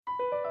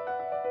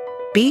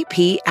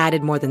BP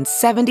added more than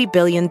 $70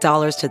 billion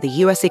to the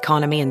U.S.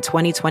 economy in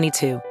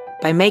 2022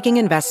 by making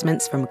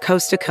investments from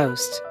coast to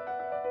coast.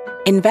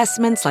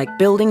 Investments like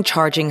building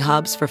charging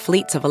hubs for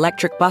fleets of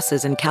electric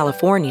buses in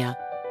California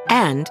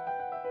and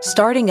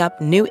starting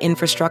up new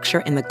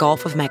infrastructure in the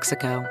Gulf of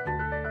Mexico.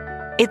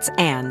 It's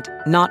and,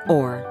 not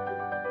or.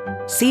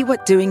 See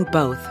what doing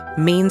both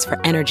means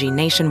for energy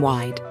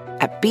nationwide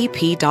at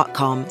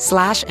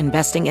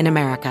bp.com/investing in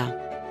America.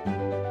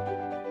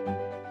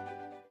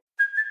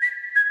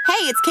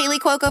 Hey, it's Kaylee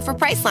Cuoco for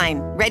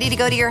Priceline. Ready to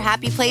go to your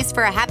happy place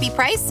for a happy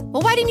price?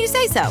 Well, why didn't you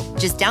say so?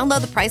 Just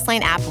download the Priceline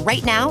app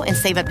right now and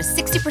save up to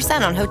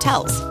 60% on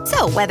hotels.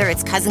 So whether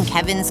it's Cousin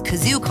Kevin's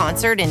Kazoo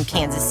Concert in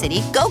Kansas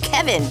City, go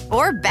Kevin,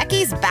 or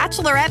Becky's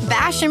Bachelorette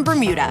Bash in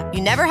Bermuda,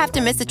 you never have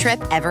to miss a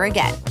trip ever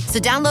again. So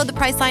download the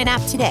Priceline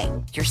app today.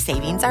 Your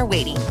savings are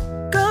waiting.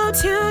 Go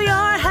to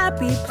your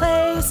happy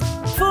place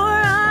for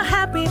a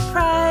happy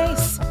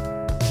price.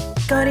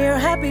 Go to your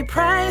happy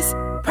price,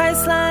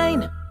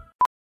 Priceline.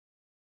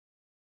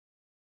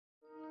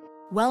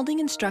 Welding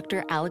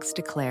instructor Alex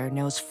DeClaire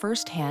knows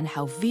firsthand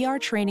how VR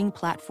training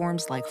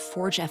platforms like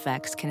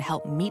ForgeFX can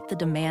help meet the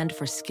demand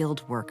for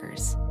skilled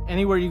workers.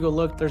 Anywhere you go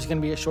look, there's going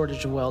to be a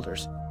shortage of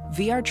welders.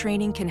 VR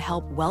training can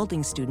help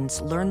welding students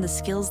learn the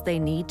skills they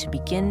need to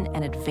begin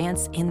and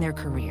advance in their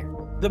career.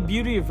 The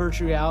beauty of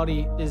virtual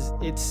reality is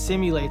it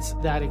simulates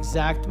that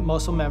exact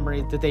muscle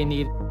memory that they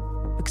need.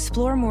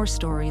 Explore more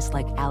stories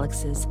like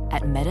Alex's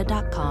at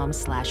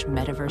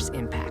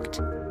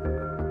meta.com/metaverseimpact.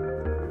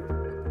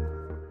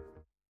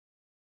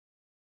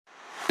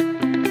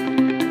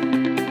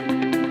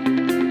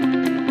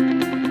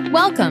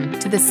 Welcome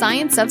to the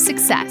Science of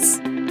Success,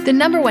 the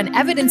 #1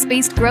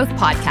 evidence-based growth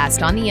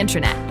podcast on the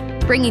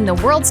internet, bringing the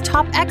world's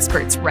top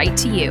experts right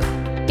to you.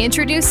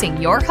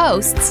 Introducing your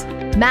hosts,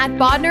 Matt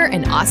Bodner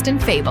and Austin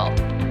Fable.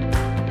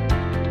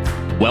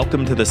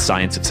 Welcome to the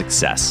Science of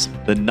Success,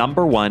 the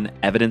 #1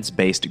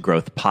 evidence-based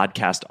growth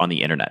podcast on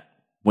the internet,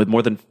 with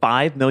more than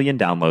 5 million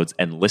downloads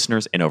and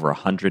listeners in over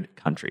 100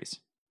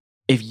 countries.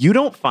 If you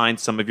don't find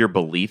some of your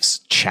beliefs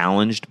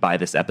challenged by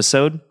this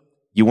episode,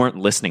 you weren't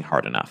listening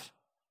hard enough.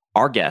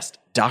 Our guest,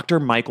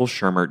 Dr. Michael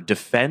Shermer,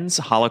 defends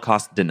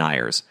Holocaust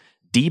deniers,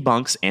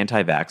 debunks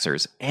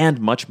anti-vaxxers, and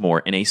much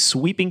more in a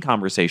sweeping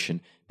conversation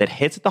that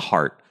hits at the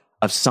heart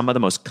of some of the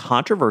most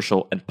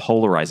controversial and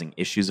polarizing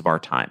issues of our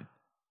time.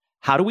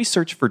 How do we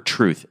search for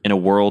truth in a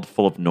world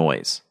full of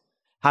noise?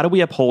 How do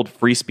we uphold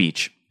free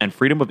speech and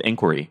freedom of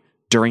inquiry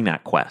during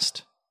that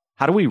quest?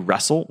 How do we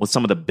wrestle with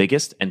some of the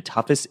biggest and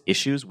toughest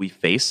issues we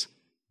face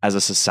as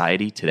a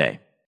society today?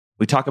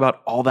 We talk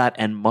about all that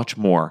and much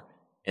more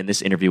in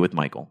this interview with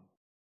Michael.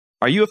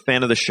 Are you a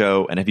fan of the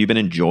show and have you been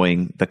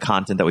enjoying the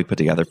content that we put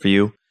together for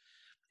you?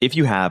 If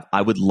you have,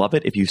 I would love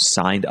it if you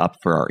signed up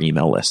for our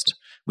email list.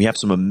 We have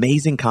some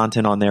amazing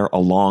content on there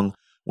along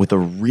with a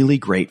really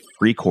great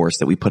free course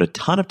that we put a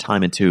ton of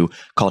time into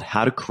called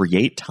How to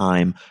Create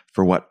Time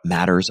for What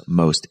Matters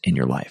Most in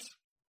Your Life.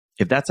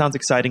 If that sounds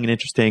exciting and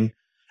interesting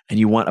and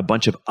you want a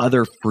bunch of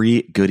other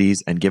free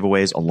goodies and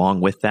giveaways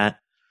along with that,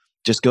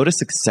 just go to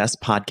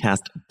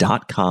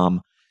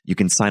successpodcast.com. You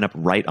can sign up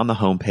right on the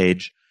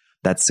homepage.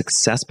 That's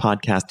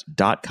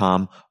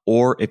successpodcast.com.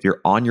 Or if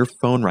you're on your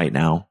phone right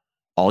now,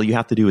 all you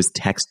have to do is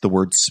text the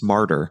word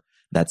SMARTER,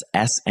 that's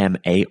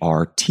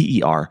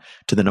SMARTER,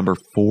 to the number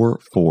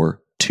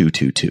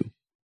 44222.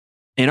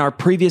 In our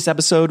previous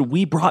episode,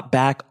 we brought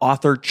back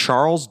author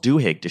Charles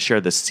Duhigg to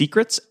share the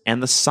secrets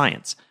and the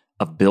science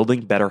of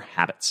building better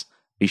habits.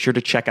 Be sure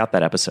to check out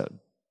that episode.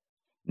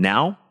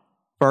 Now,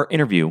 for our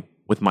interview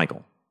with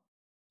Michael.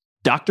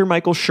 Dr.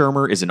 Michael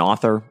Shermer is an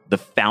author, the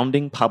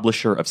founding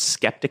publisher of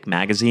Skeptic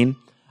Magazine,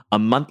 a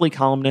monthly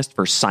columnist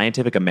for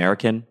Scientific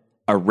American,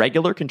 a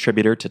regular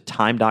contributor to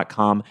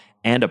Time.com,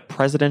 and a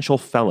presidential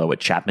fellow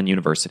at Chapman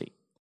University.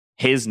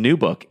 His new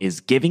book is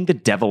Giving the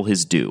Devil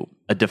His Due,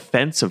 a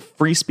defense of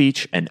free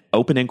speech and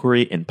open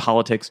inquiry in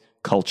politics,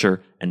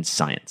 culture, and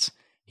science.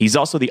 He's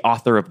also the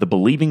author of The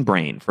Believing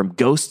Brain, From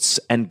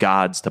Ghosts and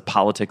Gods to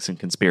Politics and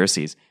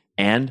Conspiracies,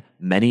 and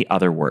many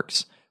other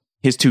works.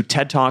 His 2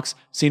 TED Talks,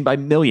 seen by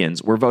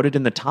millions, were voted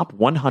in the top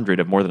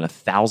 100 of more than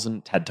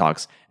 1,000 TED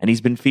Talks, and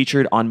he's been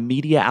featured on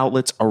media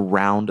outlets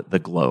around the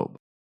globe.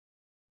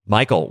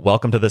 Michael,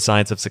 welcome to the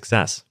Science of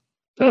Success.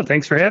 Oh,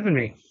 thanks for having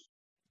me.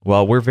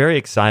 Well, we're very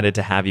excited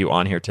to have you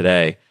on here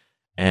today.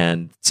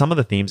 And some of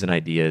the themes and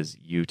ideas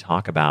you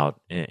talk about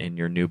in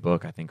your new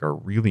book, I think, are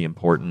really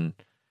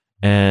important.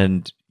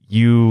 And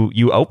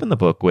you open the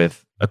book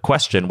with a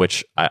question,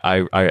 which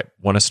I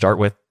want to start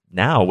with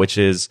now, which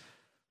is,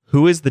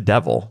 who is the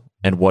devil?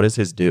 And what is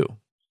his due?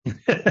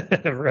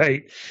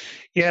 Right.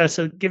 Yeah.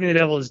 So Giving the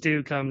Devil His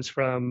Due comes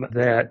from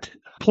that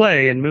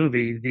play and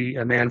movie, The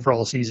A Man for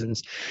All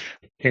Seasons,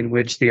 in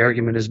which the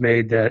argument is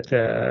made that,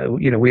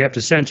 we have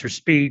to censor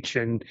speech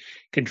and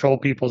control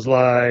people's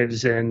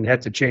lives and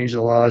have to change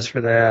the laws for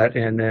that.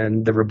 And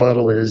then the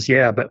rebuttal is,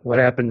 yeah, but what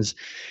happens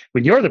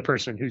when you're the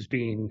person who's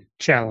being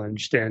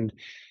challenged? And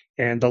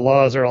and the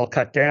laws are all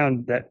cut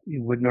down that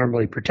would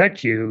normally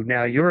protect you.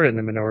 Now you're in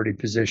the minority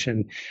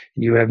position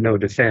and you have no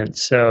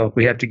defense. So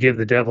we have to give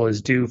the devil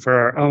his due for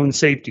our own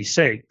safety's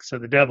sake. So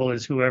the devil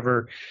is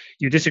whoever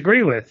you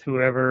disagree with,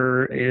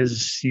 whoever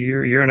is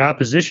you're in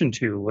opposition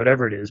to,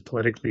 whatever it is,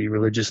 politically,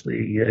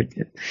 religiously,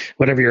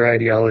 whatever your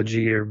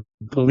ideology or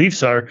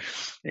beliefs are.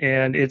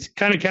 And it's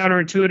kind of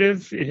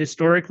counterintuitive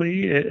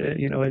historically.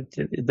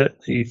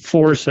 The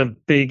force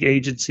of big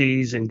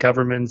agencies and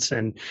governments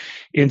and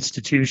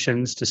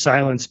institutions to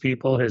silence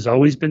people has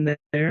always been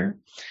there.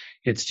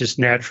 It's just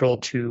natural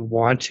to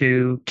want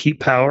to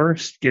keep power,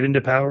 get into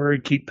power,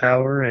 keep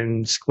power,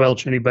 and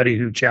squelch anybody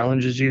who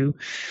challenges you.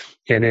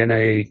 And in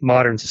a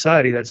modern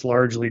society, that's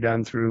largely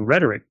done through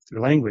rhetoric,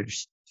 through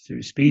language,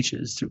 through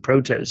speeches, through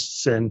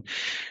protests. And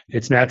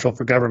it's natural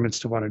for governments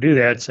to want to do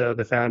that. So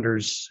the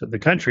founders of the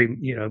country,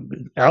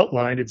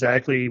 outlined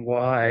exactly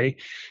why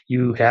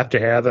you have to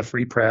have a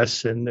free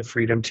press and the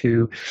freedom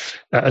to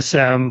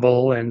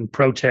assemble and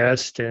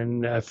protest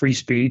and free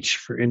speech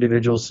for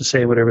individuals to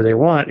say whatever they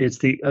want. It's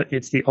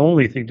the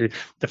only thing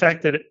the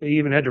fact that they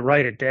even had to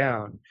write it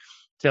down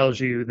tells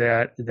you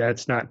that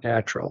that's not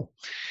natural.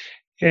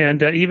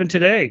 And even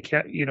today,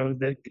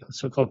 the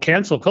so-called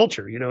cancel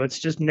culture, it's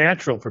just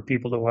natural for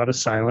people to want to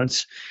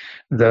silence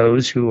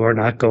those who are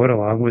not going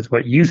along with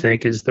what you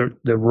think is the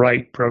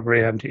right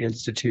program to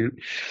institute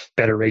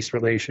better race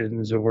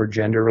relations or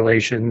gender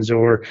relations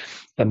or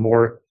a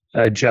more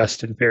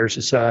just and fair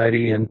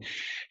society and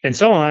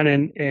so on.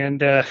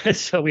 And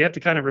so we have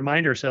to kind of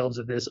remind ourselves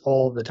of this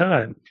all the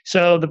time.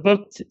 So the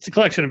book, it's a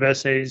collection of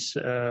essays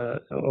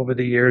over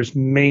the years,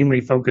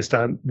 mainly focused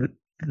on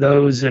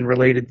those and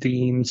related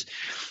themes.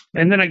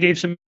 And then I gave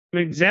some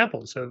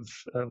examples of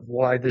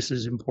why this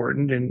is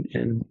important.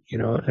 And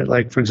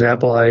like, for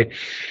example, I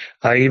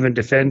even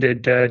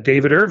defended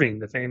David Irving,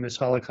 the famous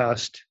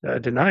Holocaust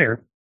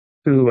denier,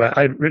 who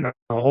I'd written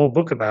a whole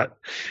book about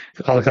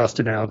Holocaust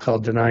denial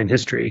called Denying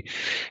History.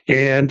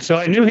 And so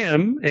I knew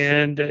him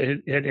and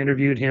had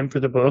interviewed him for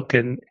the book.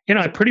 And,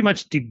 I pretty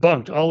much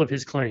debunked all of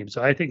his claims.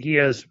 So I think he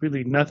has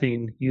really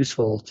nothing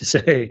useful to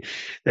say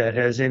that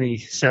has any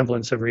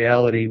semblance of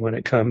reality when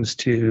it comes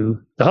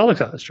to the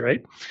Holocaust,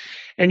 right?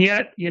 And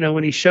yet,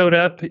 when he showed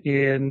up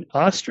in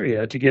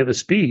Austria to give a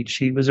speech,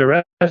 he was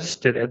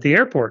arrested at the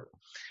airport.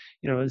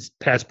 His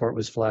passport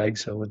was flagged,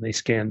 so when they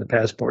scan the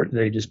passport,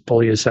 they just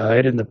pull you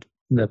aside, and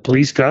the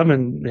police come,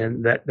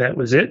 and that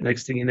was it.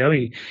 Next thing you know,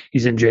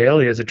 he's in jail.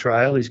 He has a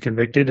trial. He's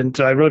convicted. And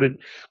so I wrote a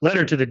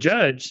letter to the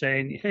judge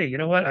saying, "Hey, you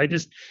know what? I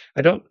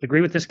don't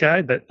agree with this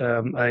guy, but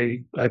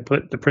I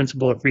put the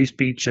principle of free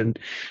speech and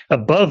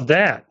above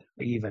that,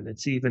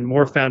 it's even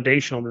more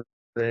foundational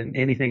than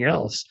anything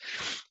else."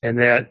 And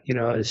that,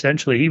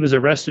 essentially he was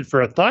arrested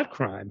for a thought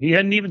crime. He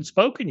hadn't even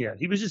spoken yet.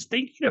 He was just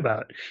thinking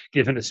about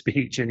giving a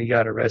speech and he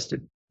got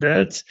arrested.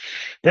 That's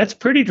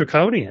pretty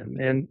draconian.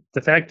 And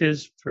the fact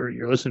is, for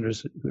your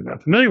listeners who are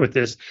not familiar with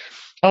this,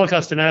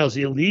 Holocaust denial is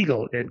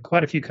illegal in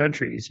quite a few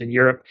countries in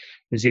Europe,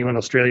 New Zealand,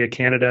 Australia,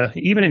 Canada,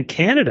 even in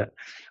Canada,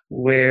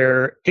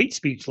 where hate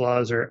speech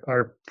laws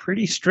are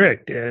pretty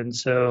strict. And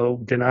so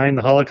denying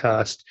the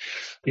Holocaust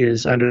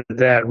is under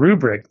that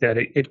rubric that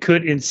it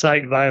could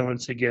incite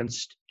violence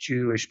against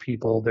Jewish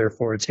people.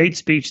 Therefore, it's hate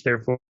speech.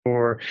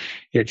 Therefore,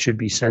 it should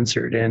be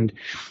censored.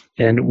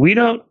 And we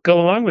don't go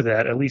along with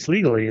that, at least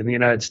legally in the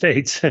United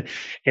States,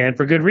 and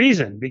for good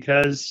reason,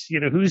 because,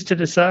 who's to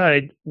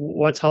decide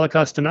what's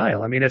Holocaust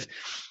denial? I mean, if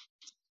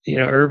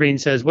Irving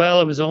says,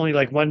 well, it was only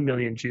like 1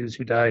 million Jews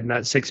who died,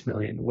 not 6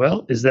 million.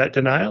 Well, is that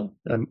denial?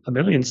 A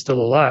million's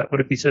still a lot.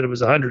 What if he said it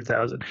was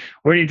 100,000?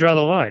 Where do you draw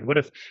the line? What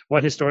if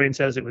one historian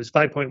says it was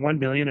 5.1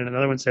 million and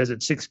another one says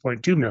it's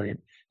 6.2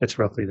 million? That's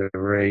roughly the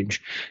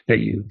range that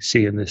you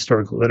see in the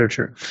historical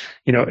literature.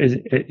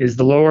 Is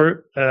the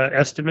lower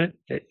estimate,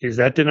 is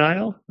that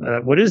denial?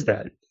 What is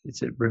that?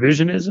 Is it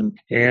revisionism?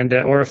 And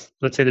or if,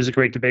 let's say, there's a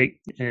great debate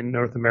in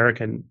North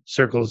American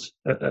circles,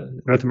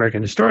 North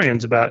American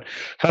historians, about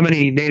how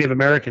many Native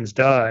Americans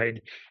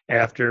died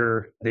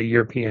after the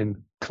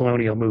European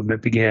colonial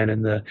movement began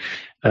in the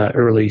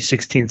early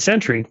 16th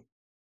century.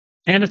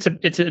 And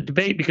it's a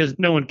debate because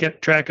no one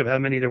kept track of how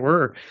many there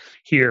were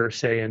here,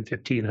 say in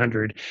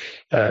 1500.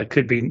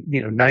 Could be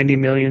 90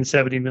 million,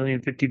 70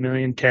 million, 50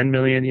 million, 10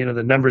 million.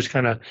 The numbers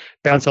kind of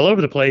bounce all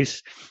over the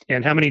place.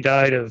 And how many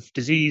died of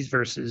disease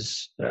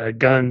versus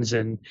guns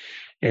and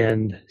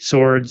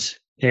swords,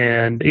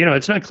 and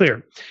it's not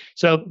clear.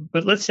 So,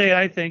 but let's say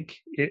I think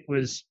it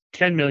was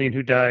 10 million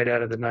who died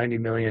out of the 90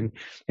 million,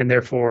 and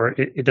therefore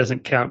it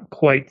doesn't count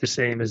quite the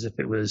same as if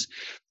it was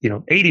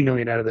 80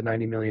 million out of the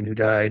 90 million who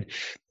died.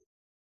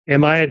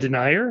 Am I a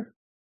denier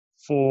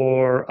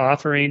for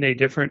offering a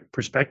different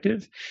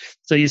perspective?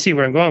 So you see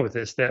where I'm going with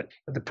this, that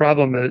the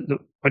problem is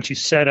once you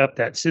set up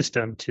that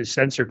system to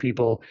censor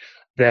people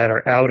that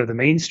are out of the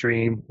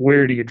mainstream,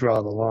 where do you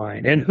draw the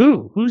line? And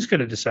who's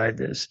going to decide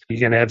this? You're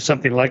going to have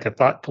something like a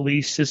thought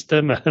police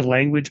system, a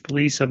language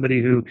police,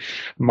 somebody who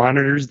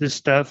monitors this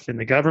stuff in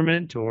the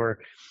government or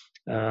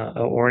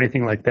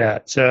anything like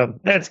that. So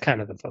that's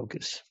kind of the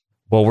focus.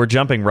 Well, we're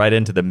jumping right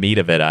into the meat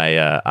of it.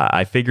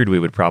 I figured we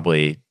would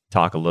probably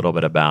talk a little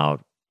bit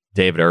about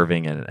David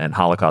Irving and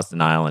Holocaust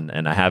denial,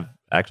 and I have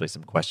actually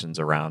some questions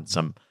around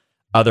some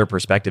other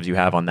perspectives you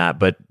have on that.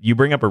 But you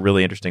bring up a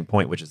really interesting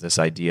point, which is this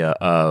idea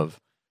of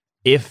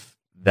if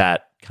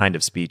that kind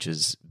of speech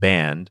is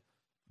banned,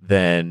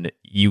 then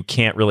you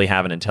can't really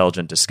have an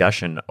intelligent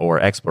discussion or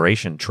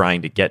exploration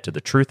trying to get to the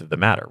truth of the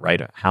matter,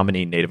 right? How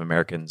many Native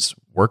Americans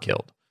were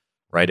killed,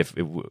 right?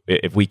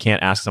 If we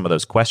can't ask some of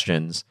those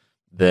questions,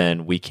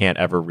 then we can't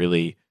ever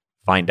really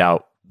find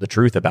out the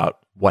truth about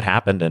what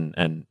happened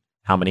and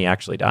how many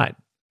actually died.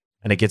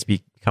 And it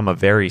become a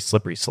very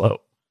slippery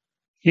slope.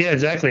 Yeah,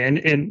 exactly.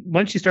 And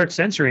once you start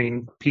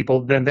censoring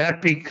people, then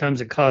that becomes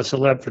a cause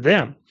célèbre for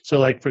them. So,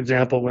 like, for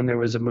example, when there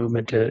was a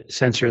movement to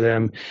censor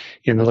them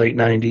in the late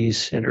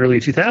 90s and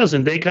early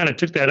 2000s, they kind of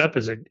took that up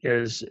as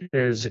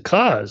a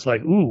cause.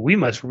 Like, ooh, we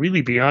must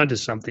really be onto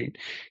something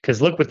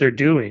because look what they're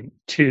doing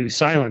to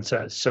silence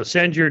us. So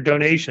send your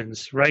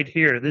donations right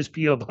here to this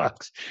P.O.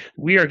 box.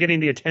 We are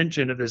getting the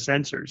attention of the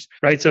censors,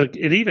 right? So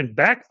it even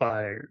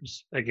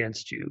backfires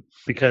against you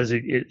because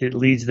it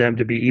leads them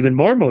to be even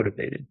more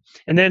motivated.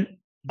 And then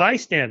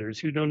bystanders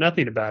who know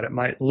nothing about it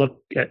might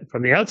look at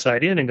from the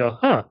outside in and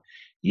go,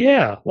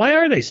 yeah, why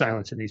are they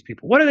silencing these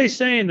people? What are they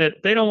saying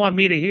that they don't want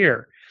me to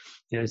hear?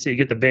 So you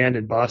get the banned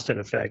in Boston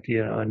effect,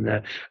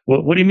 and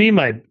what do you mean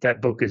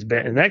that book is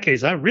banned? In that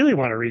case, I really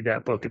want to read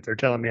that book if they're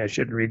telling me I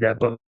shouldn't read that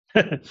book.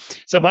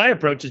 So my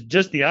approach is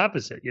just the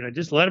opposite.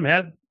 Just let them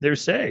have their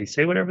say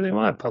whatever they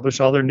want, publish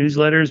all their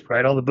newsletters,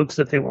 write all the books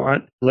that they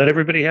want, let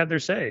everybody have their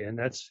say. And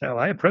that's how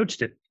I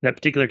approached it. In that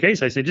particular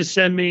case, I said, just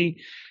send me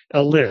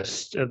a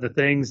list of the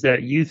things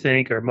that you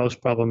think are most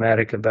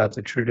problematic about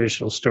the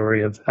traditional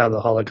story of how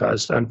the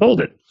Holocaust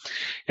unfolded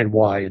and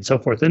why and so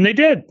forth. And they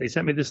did. They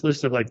sent me this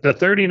list of like the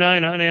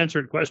 39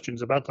 unanswered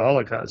questions about the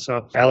Holocaust.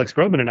 So Alex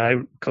Groban and I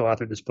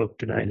co-authored this book,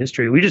 Denying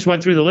History. We just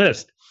went through the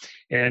list.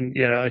 And,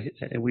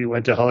 we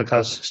went to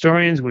Holocaust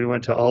historians. We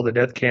went to all the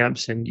death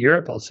camps in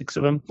Europe, all 6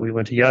 of them. We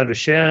went to Yad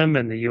Vashem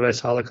and the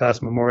U.S.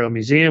 Holocaust Memorial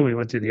Museum. We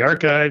went through the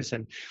archives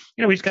and,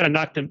 we just kind of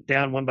knocked them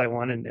down one by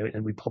one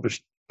and we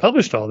published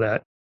all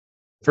that.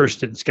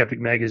 First in Skeptic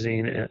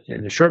Magazine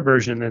in a short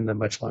version, then the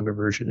much longer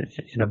version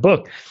in a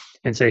book,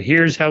 and say,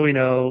 here's how we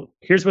know,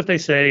 here's what they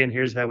say, and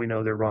here's how we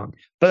know they're wrong.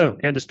 Boom,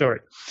 end of story.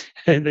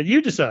 And then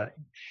you decide.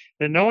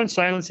 Then no one's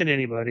silencing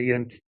anybody.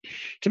 And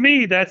to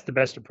me, that's the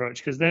best approach,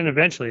 because then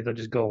eventually they'll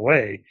just go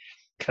away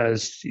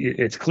because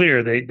it's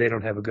clear they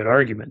don't have a good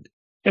argument.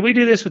 And we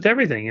do this with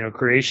everything,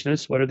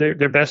 creationists. What are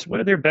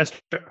their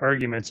best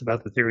arguments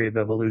about the theory of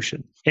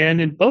evolution? And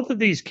in both of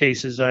these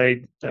cases,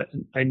 I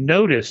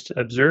noticed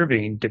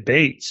observing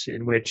debates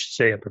in which,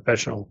 say, a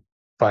professional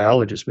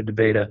biologist would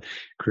debate a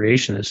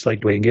creationist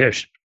like Duane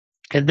Gish.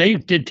 And they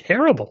did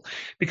terrible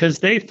because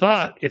they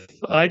thought if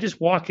I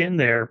just walk in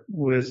there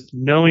with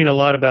knowing a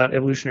lot about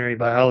evolutionary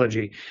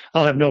biology,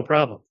 I'll have no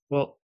problem.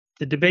 Well,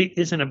 the debate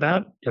isn't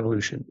about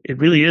evolution. It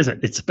really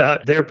isn't. It's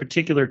about their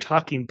particular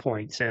talking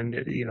points and,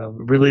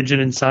 religion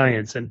and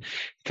science and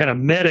kind of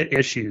meta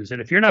issues.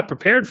 And if you're not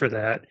prepared for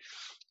that,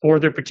 or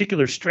their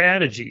particular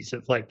strategies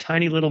of like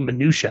tiny little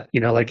minutia,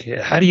 like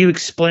how do you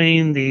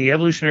explain the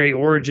evolutionary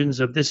origins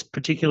of this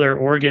particular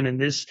organ in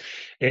this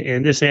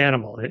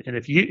animal? And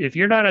if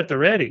you're not at the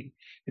ready,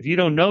 if you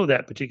don't know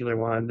that particular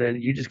one,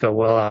 then you just go,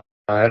 well,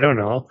 I don't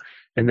know.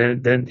 And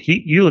then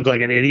you look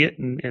like an idiot,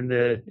 and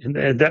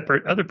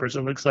that other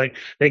person looks like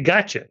they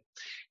got you.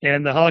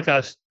 And the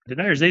Holocaust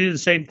deniers, they do the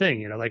same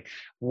thing. Like,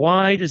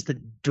 why does the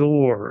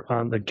door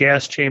on the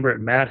gas chamber at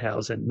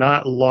Mauthausen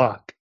not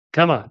lock?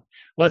 Come on.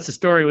 What's the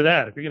story with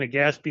that? If you're going to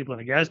gas people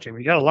in a gas chamber,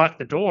 you got to lock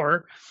the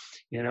door,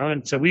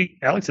 And so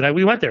Alex and I,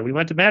 we went there. We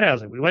went to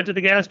Mauthausen. We went to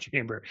the gas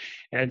chamber,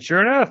 and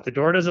sure enough, the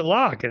door doesn't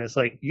lock. And it's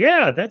like,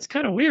 yeah, that's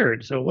kind of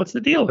weird. So what's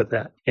the deal with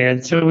that?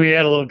 And so we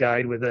had a little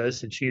guide with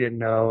us, and she didn't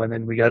know. And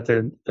then we got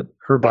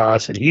her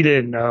boss, and he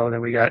didn't know. And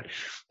then we got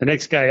the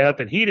next guy up,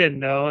 and he didn't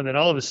know. And then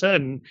all of a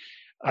sudden,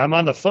 I'm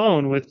on the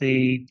phone with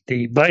the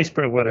vice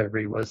president, whatever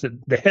he was,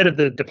 the head of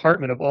the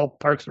Department of all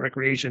Parks and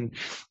Recreation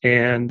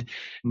and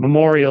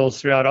memorials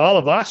throughout all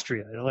of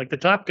Austria, like the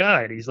top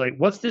guy. And he's like,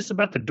 what's this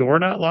about the door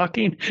not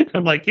locking?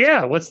 I'm like,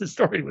 yeah, what's the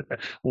story with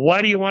that?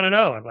 Why do you want to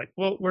know? I'm like,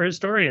 well, we're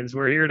historians.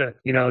 We're here to,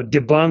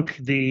 debunk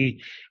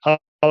the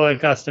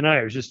Holocaust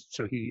deniers, just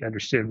so he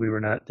understood we were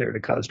not there to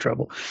cause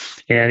trouble.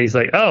 And he's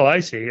like, oh,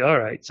 I see. All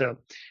right. So,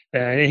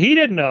 and he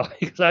didn't know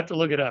because I have to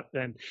look it up.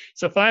 And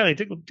so finally, it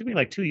took me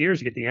like 2 years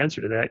to get the answer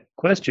to that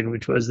question,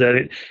 which was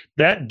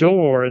that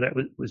door that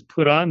was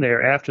put on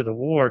there after the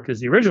war, because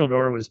the original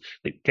door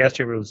the gas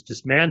chamber was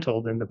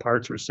dismantled and the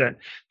parts were sent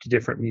to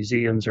different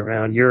museums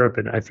around Europe.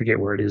 And I forget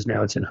where it is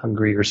now. It's in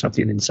Hungary or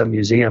something in some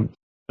museum.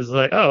 was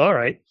like, oh, all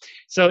right.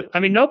 So, I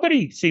mean,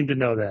 nobody seemed to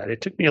know that.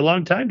 It took me a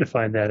long time to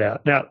find that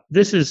out. Now,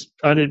 this is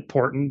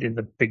unimportant in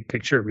the big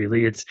picture,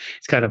 really. It's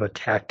kind of a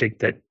tactic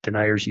that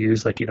deniers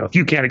use. Like, if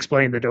you can't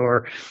explain the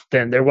door,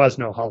 then there was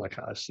no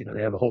Holocaust.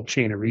 They have a whole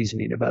chain of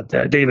reasoning about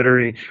that. David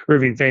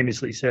Irving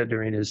famously said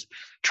during his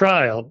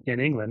trial in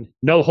England,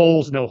 no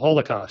holes, no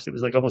Holocaust. It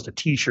was like almost a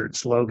T-shirt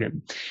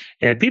slogan.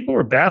 And people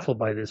were baffled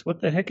by this. What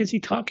the heck is he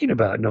talking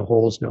about? No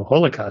holes, no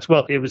Holocaust.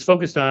 Well, it was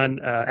focused on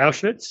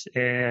Auschwitz,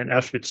 and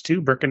Auschwitz II,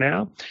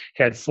 Birkenau,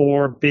 had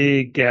 4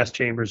 big gas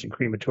chambers and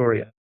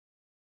crematoria.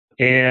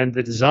 And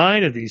the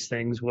design of these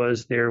things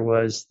was there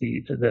was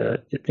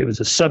it was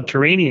a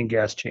subterranean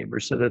gas chamber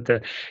so that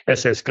the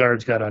SS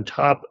guards got on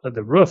top of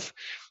the roof,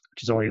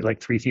 which is only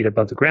like 3 feet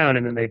above the ground,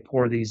 and then they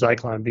pour these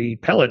Zyklon B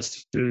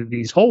pellets through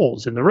these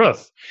holes in the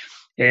roof.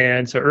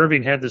 And so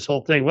Irving had this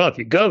whole thing. Well, if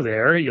you go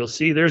there, you'll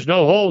see there's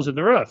no holes in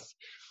the roof.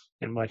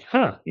 And I'm like,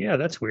 yeah,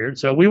 that's weird.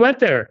 So we went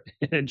there,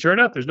 and sure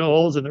enough, there's no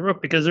holes in the roof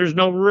because there's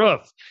no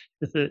roof.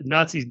 The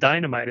Nazis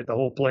dynamited the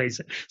whole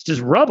place. It's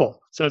just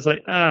rubble. So it's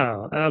like,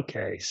 oh,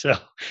 okay. So,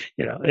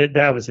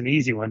 that was an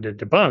easy one to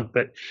debunk.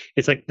 But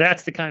it's like,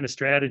 that's the kind of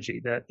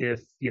strategy that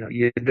if,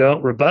 you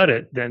don't rebut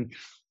it, then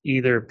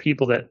either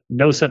people that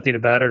know something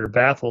about it are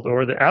baffled,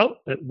 or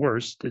at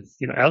worst, it's,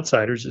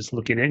 outsiders just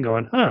looking in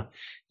going,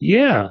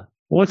 yeah,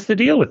 what's the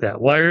deal with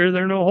that? Why are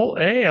there no holes?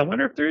 Hey, I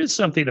wonder if there is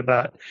something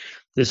about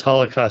this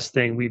Holocaust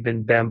thing we've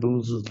been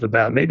bamboozled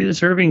about. Maybe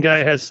this Irving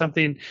guy has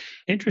something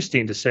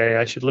interesting to say.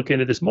 I should look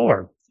into this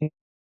more.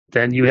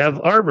 Then you have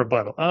our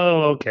rebuttal.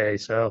 Oh, okay.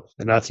 So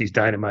the Nazis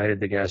dynamited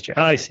the gas chamber.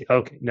 I see.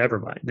 Okay, never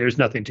mind. There's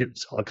nothing to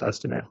this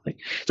Holocaust denial.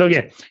 So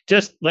again,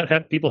 just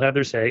let people have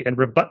their say and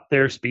rebut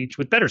their speech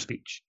with better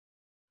speech.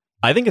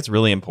 I think it's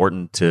really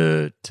important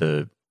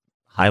to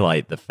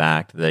highlight the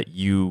fact that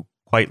you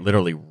quite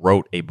literally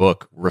wrote a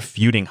book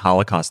refuting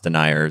Holocaust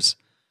deniers,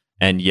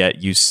 and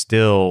yet you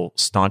still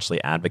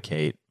staunchly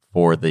advocate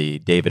for the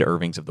David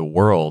Irvings of the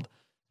world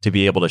to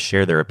be able to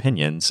share their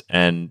opinions.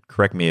 And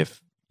correct me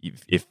if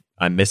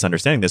I'm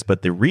misunderstanding this,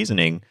 but the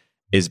reasoning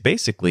is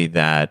basically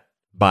that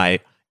by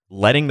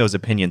letting those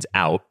opinions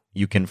out,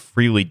 you can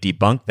freely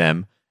debunk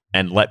them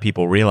and let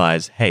people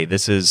realize, hey,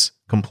 this is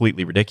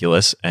completely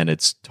ridiculous and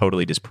it's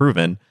totally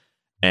disproven.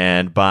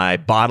 And by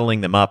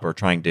bottling them up or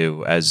trying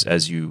to,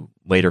 as you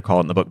later call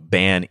it in the book,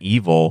 ban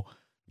evil,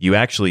 you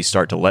actually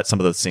start to let some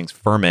of those things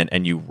ferment,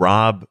 and you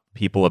rob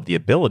people of the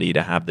ability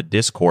to have the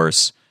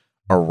discourse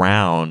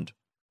around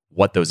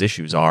what those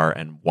issues are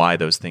and why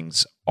those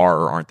things are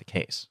or aren't the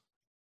case.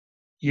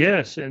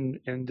 Yes, and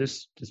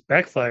this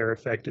backfire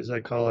effect, as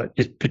I call it,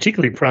 is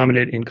particularly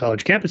prominent in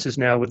college campuses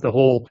now with the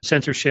whole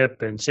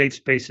censorship and safe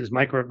spaces,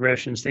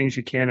 microaggressions, things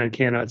you can and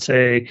cannot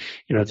say.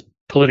 It's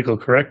political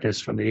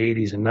correctness from the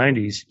 80s and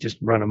 90s just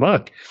run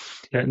amok.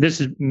 And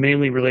this is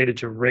mainly related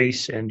to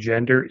race and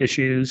gender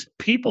issues.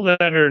 People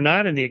that are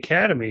not in the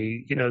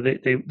academy,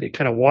 they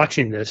kind of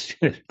watching this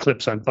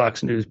clips on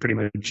Fox News pretty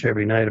much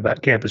every night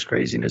about campus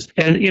craziness.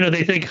 And,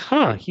 they think,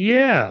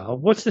 yeah,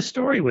 what's the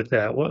story with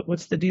that?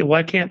 What's the deal?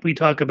 Why can't we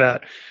talk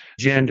about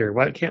gender?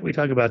 Why can't we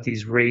talk about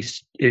these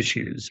race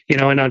issues?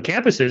 And on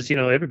campuses,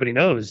 everybody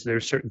knows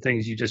there's certain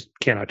things you just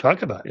cannot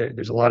talk about.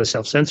 There's a lot of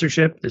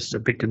self-censorship. This is a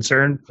big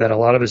concern that a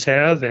lot of us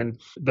have.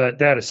 But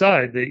that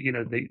aside,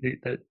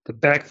 the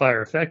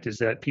backfire effect is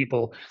that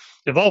people,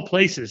 of all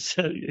places,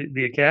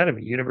 the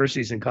academy,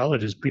 universities and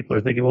colleges, people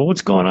are thinking, well,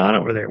 what's going on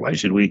over there? Why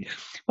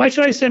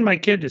should I send my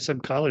kid to some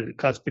college that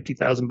costs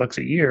 $50,000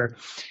 a year?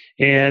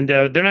 And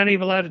they're not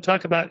even allowed to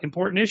talk about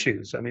important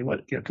issues. I mean,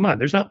 come on,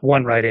 there's not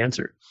one right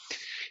answer.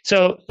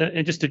 So,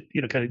 and just to,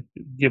 kind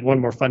of give one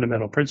more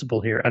fundamental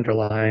principle here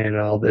underlying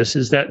all this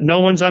is that no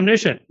one's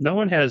omniscient. No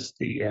one has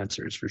the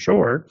answers for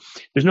sure.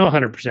 There's no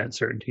 100%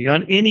 certainty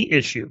on any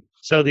issue.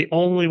 So the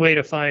only way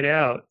to find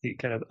out the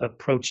kind of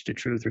approach to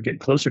truth or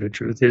get closer to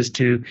truth is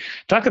to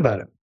talk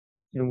about it.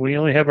 And we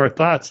only have our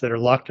thoughts that are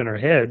locked in our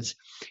heads.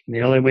 And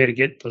the only way to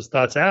get those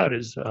thoughts out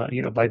is,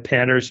 by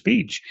pen or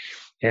speech.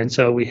 And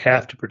so we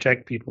have to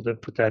protect people to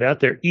put that out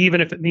there,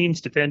 even if it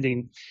means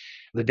defending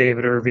the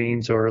David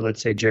Irvings or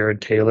let's say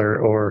Jared Taylor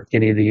or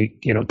any of the,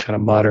 kind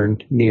of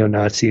modern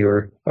neo-Nazi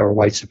or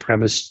white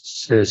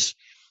supremacists.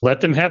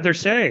 Let them have their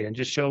say and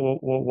just show,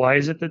 well, why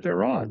is it that they're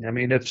wrong? I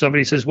mean, if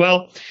somebody says,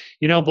 well,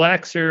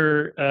 blacks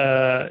score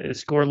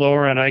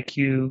lower on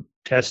IQ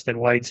tests than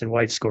whites and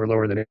whites score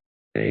lower than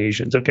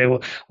Asians. Okay,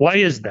 well, why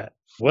is that?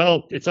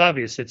 Well, it's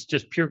obvious. It's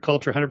just pure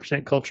culture,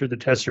 100% culture. The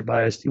tests are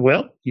biased.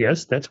 Well,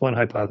 yes, that's one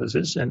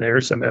hypothesis, and there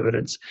is some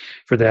evidence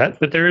for that.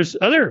 But there's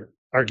other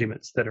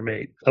arguments that are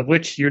made, of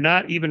which you're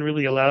not even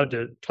really allowed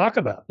to talk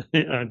about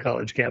on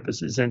college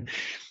campuses. And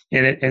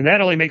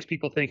that only makes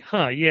people think,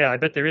 yeah, I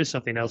bet there is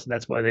something else, and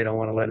that's why they don't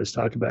want to let us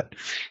talk about it.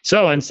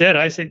 So instead,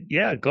 I said,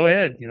 yeah, go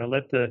ahead.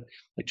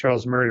 Like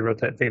Charles Murray wrote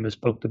that famous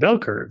book, The Bell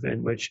Curve,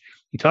 in which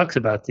he talks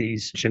about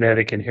these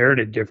genetic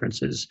inherited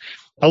differences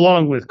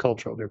along with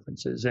cultural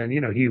differences. And,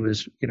 he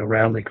was,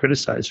 roundly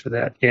criticized for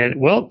that. And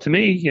well, to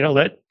me,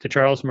 let the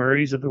Charles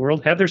Murrays of the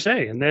world have their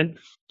say, and then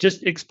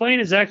just explain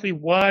exactly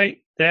why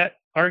that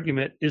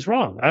argument is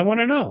wrong. I want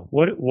to know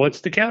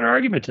what's the counter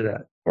argument to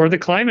that, or the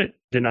climate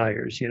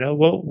deniers.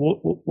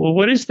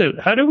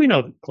 How do we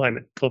know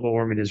global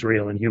warming is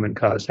real and human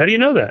caused? How do you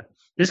know that?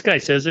 This guy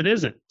says it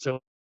isn't. So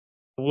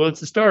what's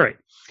the story?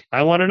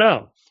 I want to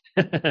know.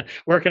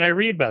 Where can I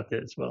read about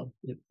this? Well,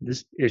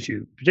 this issue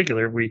in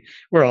particular,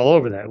 we're all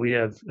over that. We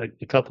have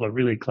a couple of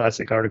really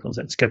classic articles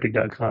at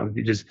skeptic.com. If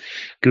you just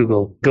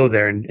go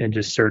there and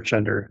just search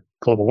under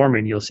global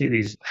warming, you'll see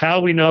these,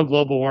 how we know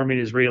global warming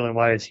is real and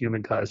why it's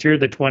human caused. Here are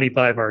the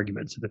 25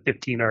 arguments, or the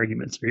 15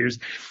 arguments.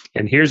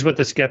 Here's what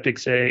the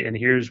skeptics say, and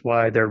here's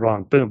why they're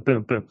wrong. Boom,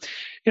 boom, boom.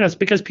 It's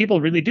because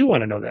people really do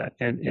want to know that.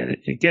 And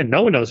again,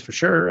 no one knows for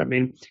sure. I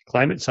mean,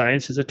 climate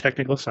science is a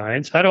technical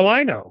science. How do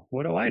I know?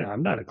 What do I know?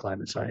 I'm not a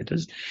climate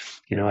scientist.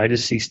 I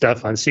just see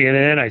stuff on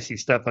CNN. I see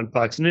stuff on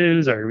Fox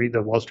News. I read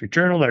the Wall Street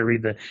Journal. I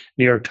read the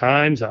New York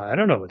Times. I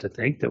don't know what to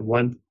think. That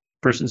one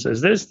person says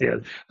this,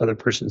 the other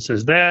person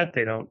says that.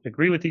 They don't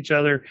agree with each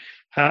other.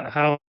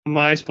 How am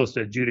I supposed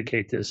to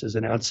adjudicate this as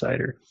an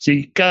outsider? So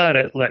you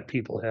gotta let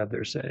people have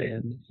their say,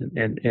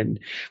 and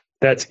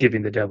that's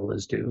giving the devil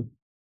his due.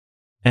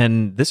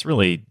 And this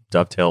really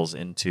dovetails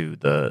into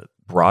the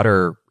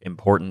broader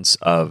importance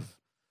of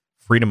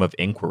freedom of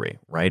inquiry,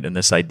 right? And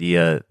this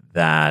idea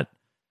that,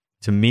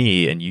 to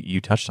me, and you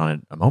touched on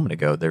it a moment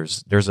ago,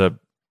 there's a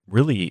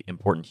really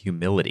important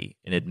humility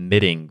in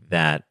admitting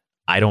that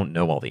I don't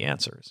know all the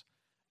answers.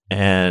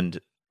 And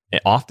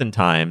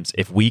oftentimes,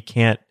 if we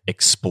can't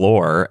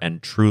explore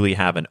and truly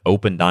have an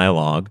open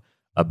dialogue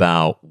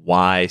about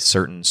why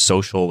certain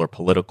social or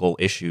political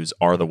issues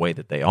are the way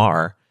that they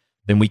are,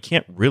 then we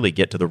can't really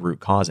get to the root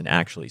cause and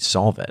actually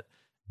solve it.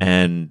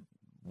 And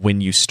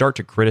when you start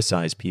to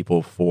criticize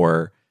people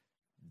for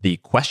the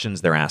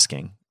questions they're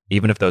asking,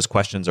 even if those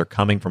questions are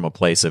coming from a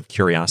place of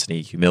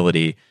curiosity,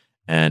 humility,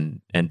 and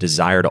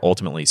desire to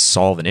ultimately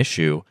solve an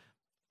issue,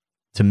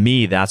 to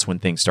me, that's when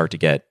things start to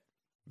get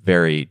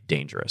very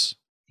dangerous.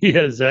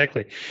 Yeah,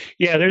 exactly.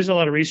 Yeah, there's a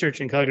lot of research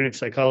in cognitive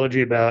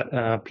psychology about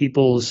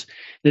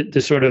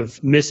the sort of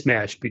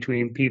mismatch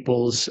between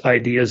people's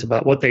ideas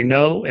about what they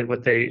know and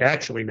what they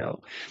actually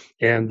know.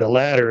 And the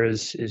latter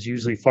is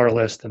usually far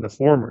less than the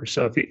former.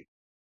 So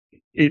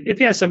if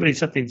you ask somebody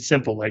something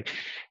simple like,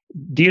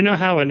 do you know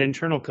how an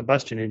internal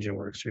combustion engine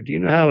works? Or do you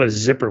know how a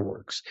zipper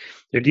works?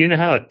 Or do you know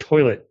how a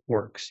toilet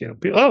works?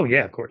 Oh,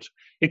 yeah, of course.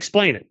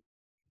 Explain it.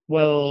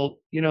 Well,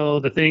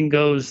 the thing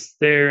goes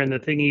there and the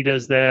thingy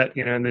does that,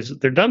 and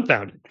they're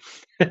dumbfounded,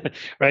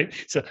 right?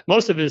 So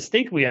most of us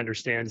think we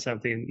understand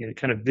something,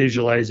 kind of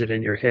visualize it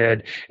in your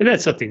head, and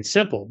that's something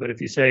simple. But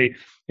if you say,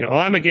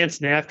 I'm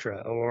against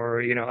NAFTA,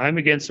 or, I'm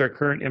against our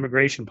current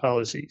immigration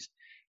policies.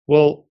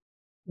 Well,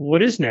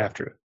 what is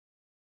NAFTA?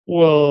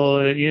 Well,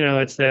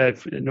 it's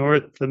that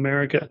North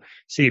America,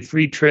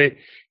 free trade.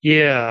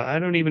 Yeah, I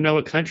don't even know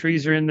what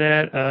countries are in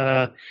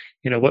that.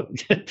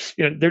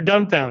 They're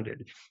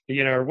dumbfounded.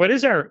 Or what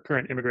is our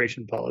current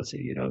immigration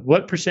policy?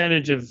 What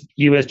percentage of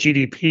U.S.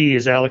 GDP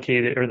is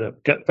allocated, or the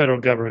federal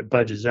government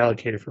budget is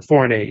allocated for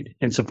foreign aid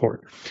and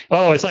support?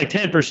 Oh, it's like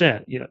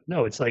 10%.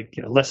 No, it's like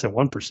less than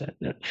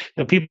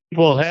 1%.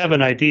 People have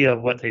an idea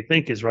of what they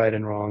think is right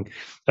and wrong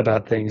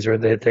about things, or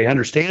that they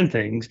understand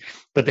things,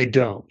 but they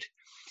don't.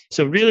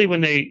 So really,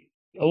 when they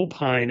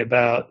opine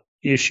about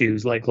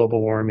issues like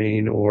global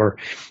warming or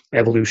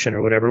evolution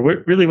or whatever,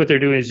 really what they're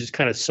doing is just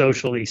kind of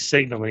socially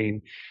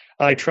signaling,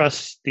 I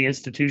trust the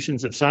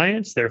institutions of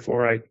science,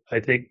 therefore I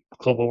think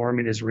global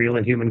warming is real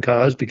and human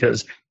caused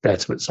because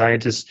that's what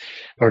scientists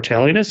are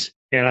telling us,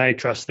 and I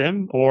trust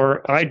them.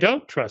 Or I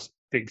don't trust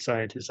big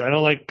scientists. I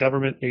don't like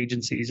government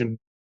agencies and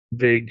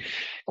big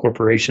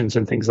corporations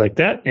and things like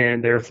that,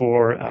 and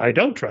therefore I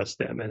don't trust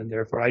them, and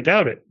therefore I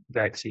doubt it.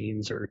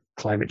 Vaccines or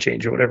climate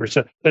change or whatever.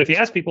 So, but if you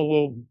ask people,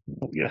 well,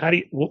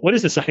 what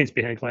is the science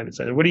behind climate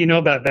change? What do you know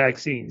about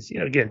vaccines?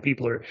 Again,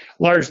 people are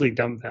largely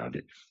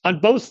dumbfounded on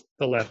both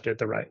the left and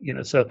the right.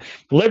 So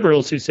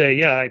liberals who say,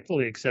 yeah, I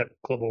fully accept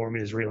global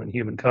warming is real and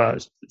human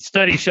caused.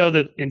 Studies show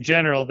that in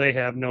general they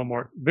have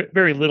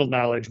very little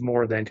knowledge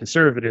more than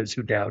conservatives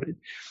who doubt it.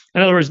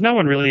 In other words, no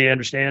one really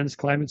understands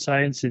climate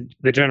science in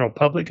the general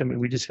public. I mean,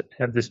 we just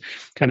have this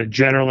kind of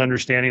general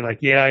understanding, like,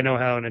 yeah, I know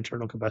how an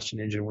internal combustion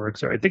engine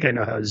works, or I think I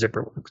know how a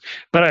zipper works,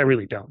 but I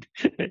really don't.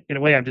 In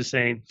a way, I'm just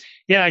saying,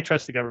 yeah, I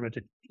trust the government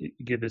to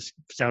give us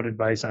sound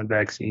advice on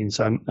vaccines,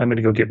 so I'm going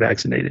to go get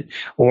vaccinated.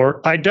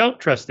 Or I don't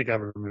trust the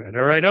government,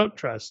 or I don't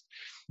trust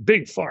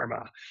big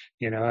pharma,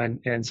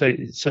 and so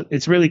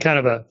it's really kind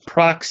of a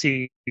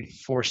proxy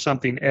for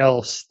something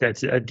else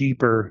that's a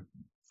deeper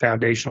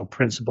foundational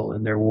principle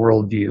in their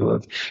worldview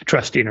of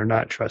trusting or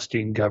not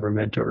trusting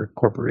government or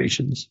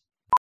corporations.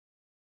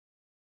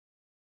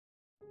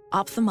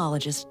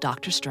 Ophthalmologist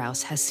Dr.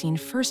 Strauss has seen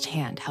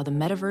firsthand how the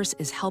metaverse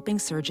is helping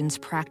surgeons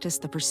practice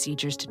the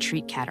procedures to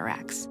treat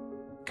cataracts.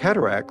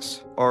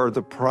 Cataracts are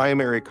the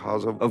primary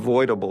cause of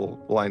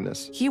avoidable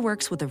blindness. He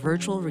works with a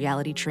virtual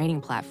reality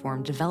training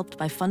platform developed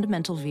by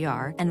Fundamental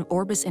VR and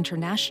Orbis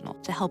International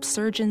to help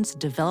surgeons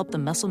develop the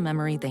muscle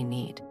memory they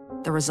need.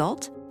 The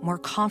result? More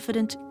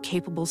confident,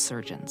 capable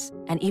surgeons.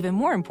 And even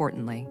more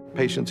importantly,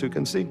 patients who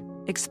can see.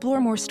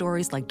 Explore more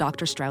stories like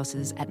Dr.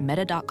 Strauss's at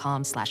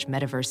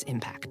meta.com/metaverse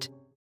impact.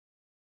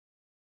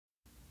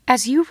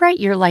 As you write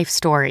your life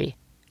story,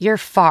 you're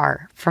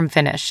far from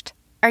finished.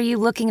 Are you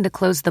looking to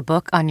close the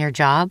book on your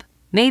job?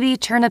 Maybe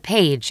turn a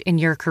page in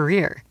your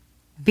career?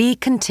 Be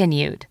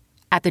continued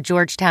at the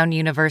Georgetown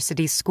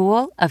University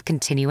School of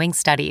Continuing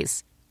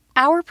Studies.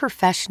 Our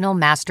professional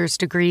master's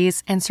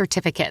degrees and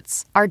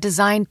certificates are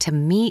designed to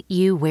meet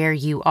you where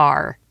you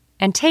are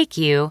and take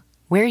you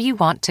where you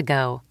want to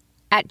go.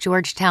 At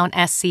Georgetown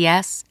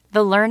SCS,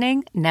 the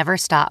learning never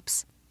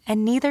stops,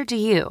 and neither do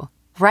you.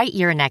 Write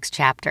your next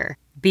chapter.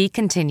 Be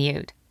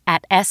continued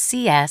at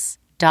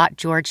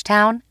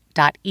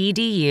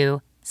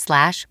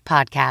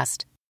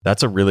scs.georgetown.edu/podcast.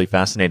 That's a really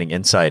fascinating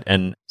insight.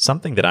 And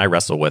something that I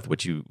wrestle with,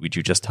 which you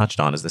just touched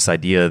on, is this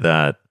idea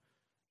that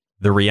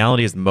the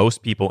reality is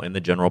most people in the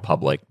general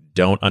public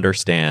don't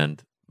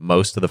understand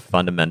most of the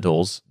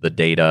fundamentals, the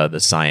data, the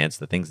science,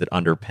 the things that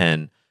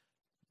underpin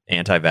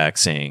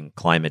anti-vaxxing,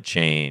 climate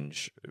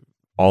change,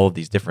 all of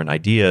these different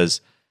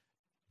ideas.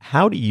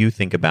 How do you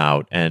think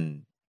about,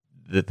 and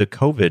the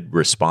COVID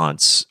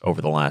response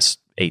over the last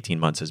 18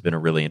 months has been a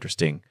really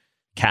interesting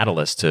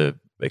catalyst to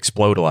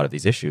explode a lot of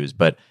these issues,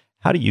 but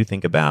how do you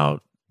think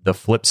about the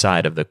flip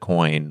side of the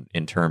coin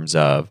in terms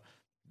of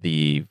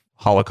the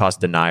Holocaust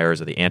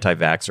deniers or the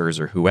anti-vaxxers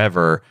or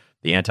whoever,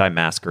 the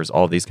anti-maskers,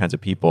 all these kinds of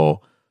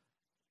people?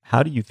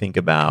 How do you think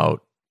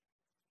about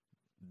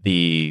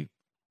the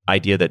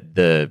idea that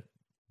the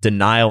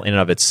denial in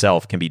and of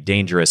itself can be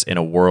dangerous in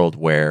a world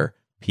where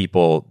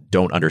people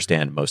don't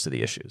understand most of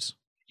the issues?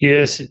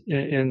 Yes,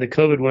 and the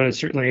COVID one is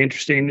certainly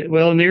interesting.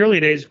 Well, in the early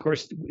days, of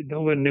course,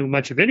 no one knew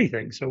much of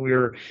anything, so we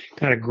were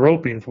kind of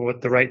groping for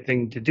what the right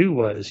thing to do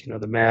was.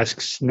 The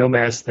masks, no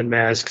masks, then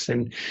masks,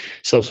 and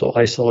social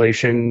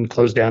isolation,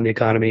 close down the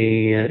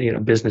economy,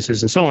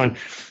 businesses, and so on.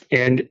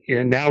 And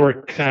now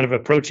we're kind of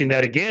approaching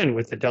that again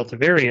with the Delta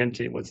variant.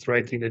 And what's the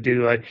right thing to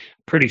do? I'm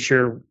pretty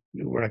sure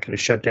we're not going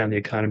to shut down the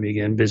economy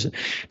again.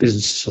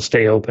 Businesses will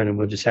stay open, and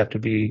we'll just have to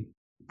be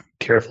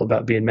careful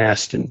about being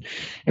masked and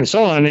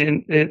so on.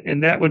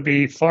 And that would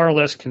be far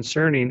less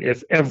concerning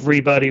if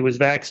everybody was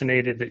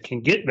vaccinated that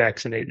can get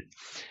vaccinated.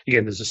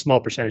 Again, there's a small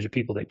percentage of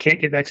people that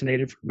can't get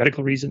vaccinated for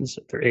medical reasons,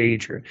 their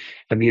age or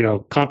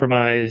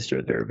immunocompromised,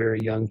 or they're very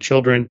young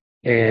children.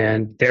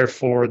 And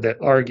therefore, the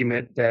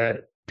argument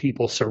that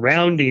people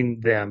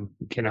surrounding them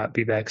who cannot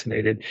be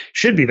vaccinated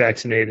should be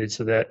vaccinated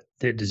so that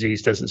the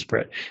disease doesn't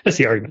spread. That's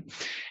the argument.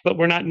 But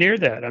we're not near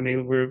that. I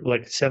mean, we're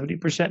like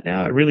 70%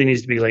 now. It really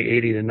needs to be like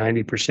 80 to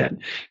 90%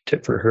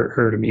 for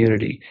herd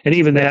immunity. And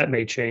even that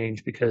may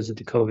change because of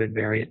the COVID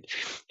variant.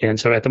 And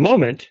so at the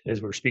moment, as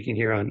we're speaking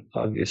here on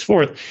August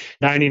 4th,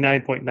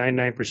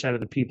 99.99% of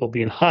the people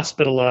being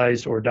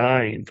hospitalized or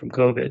dying from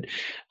COVID,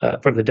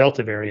 from the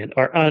Delta variant,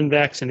 are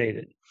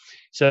unvaccinated.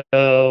 So,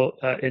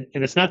 and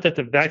it's not that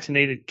the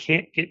vaccinated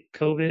can't get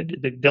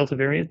COVID, the Delta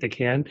variant, they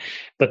can,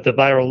 but the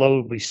viral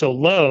load will be so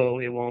low,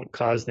 it won't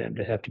cause them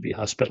to have to be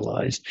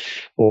hospitalized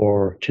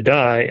or to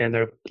die, and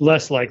they're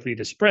less likely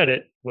to spread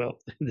it. Well,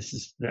 this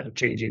is not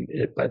changing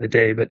it by the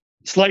day, but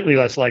slightly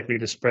less likely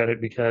to spread it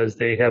because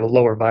they have a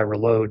lower viral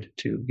load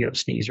to,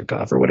 sneeze or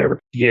cough or whatever,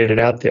 get it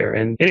out there.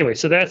 And anyway,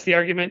 so that's the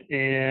argument.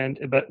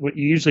 But what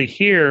you usually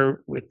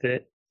hear with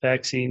the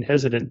vaccine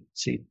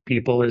hesitancy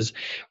people is,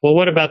 well,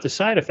 what about the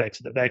side effects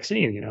of the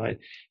vaccine? And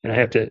I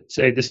have to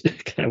say, this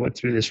kind of went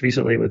through this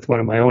recently with one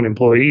of my own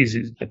employees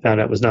who I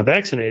found out was not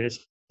vaccinated.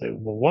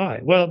 Well, why?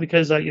 Well,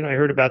 because I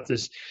heard about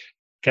this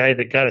guy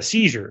that got a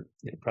seizure.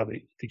 Probably,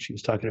 I think she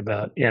was talking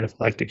about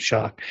anaphylactic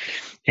shock,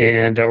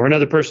 and or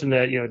another person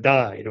that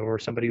died, or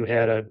somebody who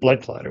had a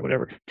blood clot or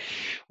whatever.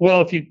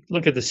 Well, if you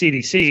look at the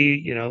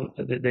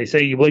CDC, they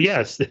say, well,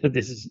 yes,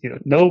 this is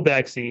no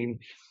vaccine.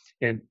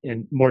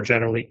 And more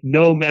generally,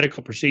 no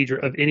medical procedure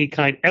of any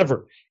kind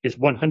ever is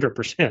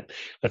 100%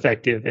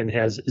 effective and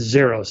has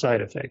zero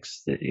side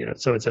effects.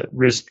 So it's a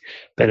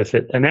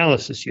risk-benefit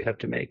analysis you have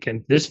to make.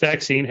 And this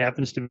vaccine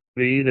happens to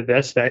be the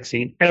best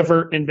vaccine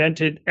ever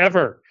invented,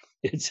 ever.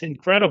 It's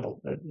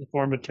incredible, a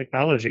form of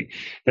technology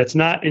that's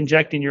not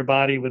injecting your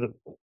body with a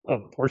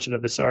portion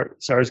of the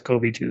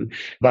SARS-CoV-2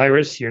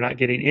 virus. You're not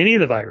getting any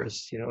of the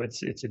virus.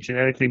 It's a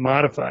genetically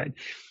modified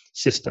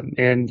system,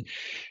 and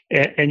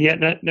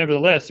yet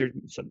nevertheless there's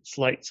some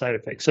slight side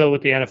effects. So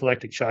with the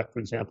anaphylactic shock, for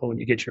example, when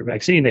you get your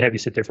vaccine, they have you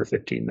sit there for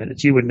 15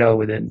 minutes. You would know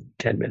within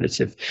 10 minutes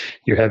if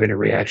you're having a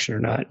reaction or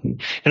not.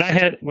 And I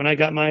had, when I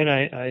got mine,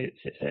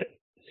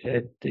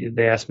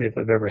 they asked me if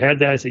I've ever had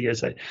that. I said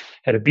yes. I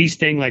had a bee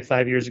sting like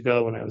 5 years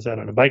ago when I was out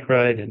on a bike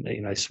ride,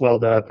 and I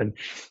swelled up, and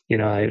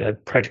I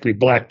practically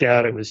blacked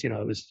out. It was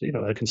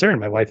a concern.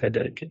 My wife had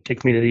to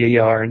take me to the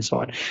ER and so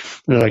on. And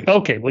they're like,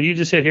 okay, well, you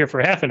just sit here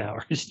for half an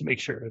hour just to make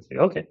sure. I was like,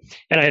 okay,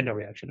 and I had no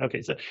reaction.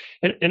 Okay, so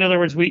in other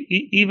words,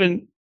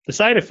 even the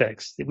side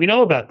effects, we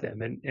know about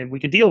them, and we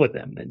can deal with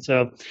them. And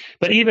so,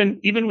 but even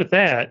with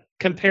that,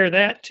 compare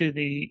that to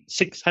the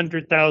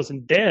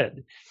 600,000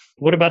 dead.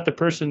 What about the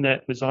person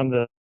that was on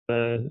the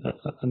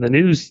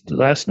news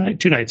last night,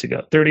 2 nights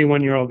ago,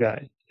 31-year-old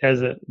guy,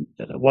 has a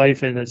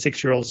wife and a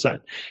 6-year-old son.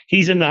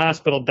 He's in the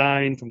hospital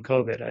dying from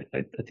COVID.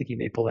 I think he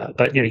may pull out,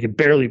 but he can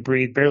barely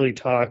breathe, barely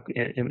talk.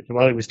 And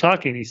while he was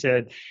talking, he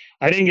said,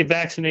 "I didn't get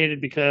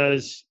vaccinated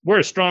because we're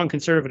a strong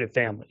conservative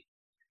family."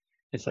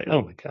 It's like,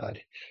 oh my God,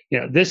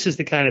 this is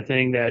the kind of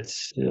thing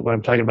that's what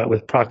I'm talking about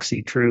with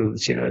proxy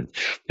truths.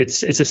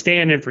 It's a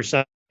stand-in for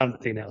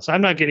something else.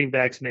 I'm not getting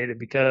vaccinated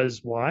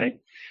because why?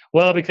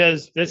 Well,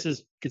 because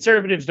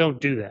conservatives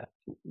don't do that.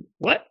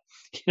 What?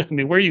 I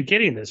mean, where are you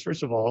getting this?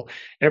 First of all,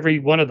 every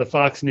one of the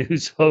Fox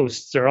News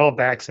hosts are all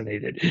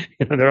vaccinated.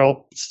 They're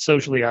all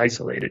socially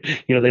isolated.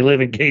 They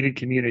live in gated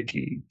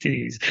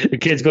communities. The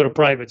kids go to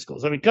private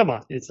schools. I mean, come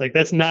on. It's like,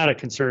 that's not a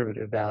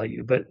conservative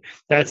value, but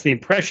that's the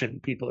impression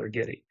people are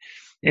getting.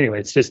 Anyway,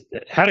 it's just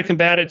how to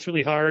combat it. It's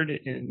really hard.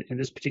 In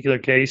this particular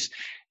case,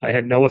 I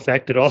had no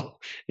effect at all.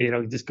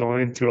 Just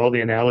going through all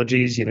the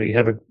analogies, you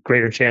have a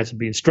greater chance of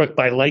being struck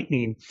by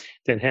lightning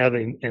than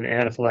having an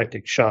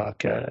anaphylactic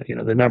shock.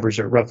 The numbers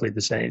are roughly the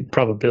same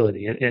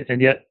probability.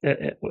 And yet,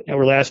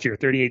 over last year,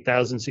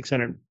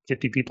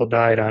 38,650 people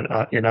died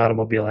in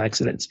automobile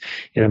accidents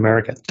in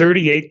America.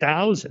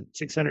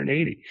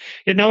 38,680.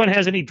 And no one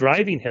has any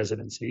driving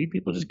hesitancy.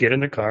 People just get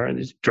in their car and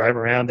just drive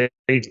around.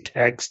 They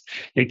text,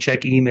 they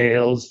check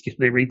emails,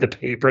 they read the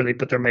paper, they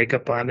put their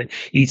makeup on, they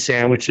eat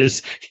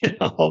sandwiches,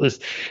 all this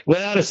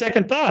without a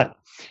second thought,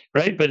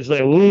 right? But it's like,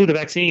 ooh, the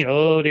vaccine,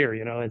 oh dear,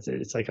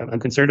 it's like I'm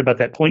concerned about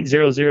that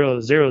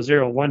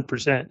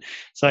 0.00001%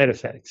 side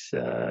effects,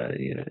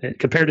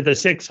 compared to the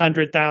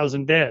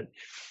 600,000 dead.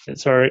 And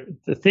so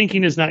the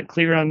thinking is not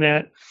clear on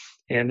that.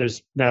 And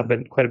there's now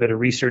been quite a bit of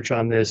research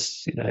on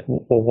this.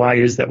 Well, why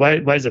is that?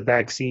 Why is a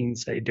vaccine,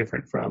 say,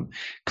 different from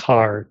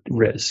car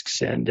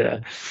risks? And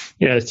it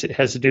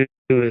has to do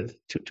with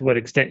to what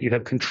extent you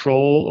have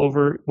control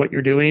over what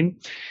you're doing.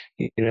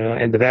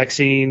 And the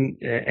vaccine,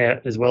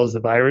 as well as the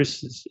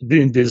virus, is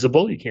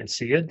invisible. You can't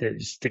see it. They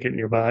just stick it in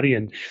your body,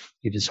 and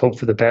you just hope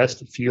for the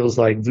best. It feels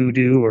like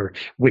voodoo or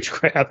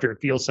witchcraft, or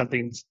it feels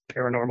something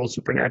paranormal,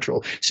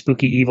 supernatural,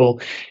 spooky, evil.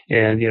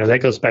 And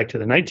that goes back to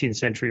the 19th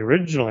century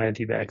original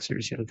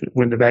anti-vaxxers.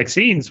 When the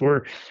vaccines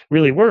were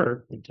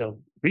until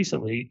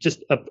recently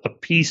just a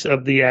piece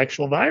of the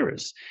actual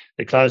virus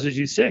that causes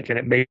you sick, and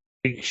it makes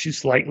you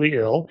slightly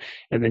ill,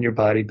 and then your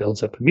body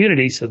builds up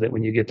immunity so that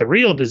when you get the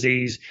real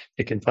disease,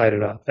 it can fight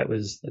it off. That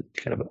was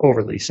kind of an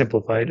overly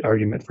simplified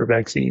argument for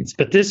vaccines.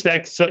 But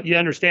so you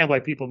understand why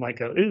people might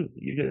go, ooh,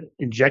 you're going to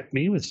inject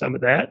me with some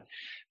of that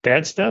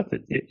bad stuff?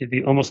 It'd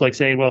be almost like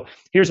saying, well,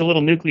 here's a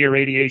little nuclear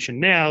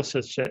radiation now,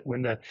 such that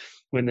when the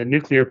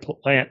nuclear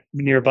plant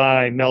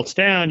nearby melts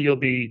down, you'll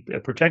be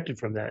protected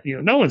from that.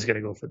 No one's going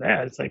to go for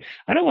that. It's like,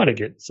 I don't want to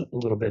get a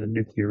little bit of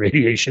nuclear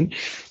radiation.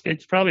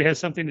 It probably has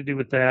something to do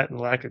with that and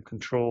lack of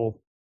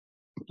control,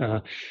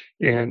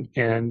 and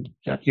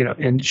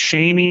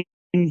shaming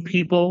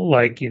people.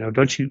 Like,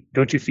 don't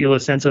you feel a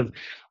sense of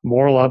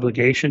moral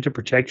obligation to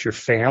protect your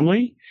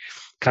family?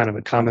 Kind of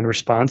a common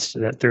response to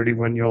that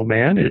 31-year-old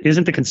man.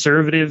 Isn't the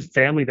conservative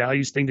family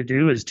values thing to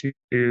do is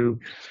to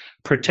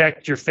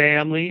protect your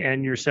family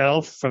and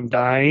yourself from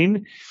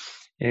dying?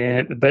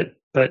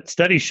 But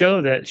studies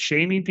show that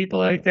shaming people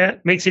like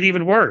that makes it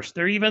even worse.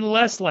 They're even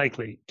less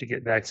likely to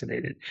get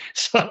vaccinated.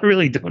 So I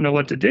really don't know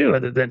what to do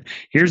other than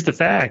here's the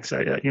facts.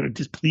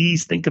 Just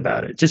please think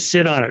about it. Just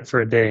sit on it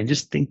for a day and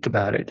just think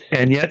about it.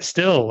 And yet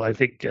still, I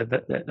think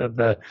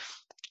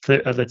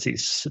let's see,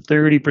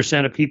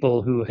 30% of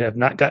people who have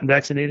not gotten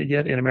vaccinated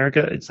yet in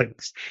America, I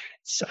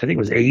think it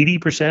was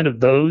 80%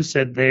 of those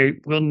said they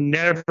will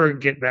never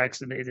get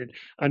vaccinated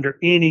under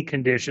any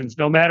conditions,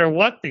 no matter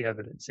what the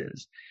evidence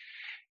is.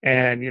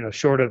 And,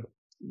 short of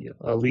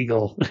a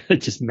legal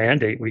just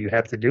mandate where you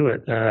have to do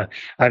it,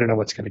 I don't know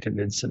what's going to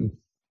convince them.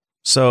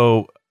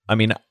 So, I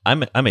mean,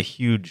 I'm a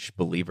huge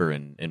believer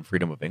in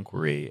freedom of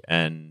inquiry.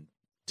 And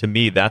to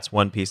me, that's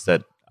one piece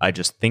that I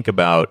just think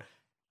about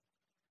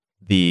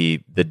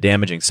the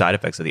damaging side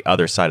effects of the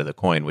other side of the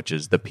coin, which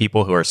is the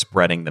people who are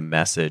spreading the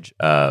message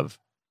of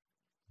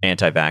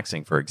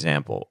anti-vaxxing, for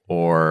example,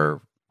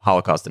 or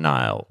Holocaust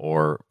denial,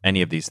 or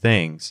any of these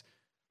things.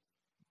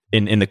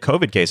 In the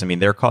COVID case, I mean,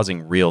 they're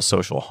causing real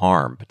social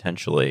harm,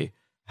 potentially.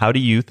 How do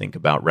you think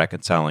about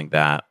reconciling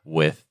that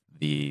with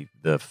the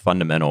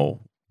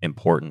fundamental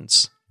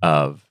importance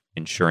of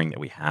ensuring that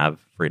we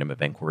have freedom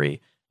of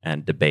inquiry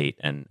and debate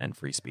and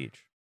free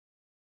speech?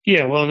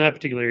 Yeah, well, in that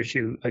particular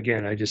issue,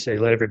 again, I just say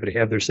let everybody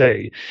have their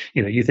say.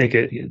 You think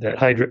that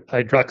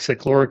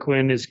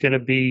hydroxychloroquine is going to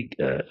be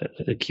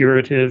a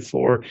curative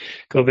for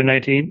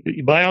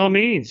COVID-19? By all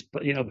means,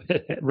 but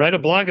write a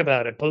blog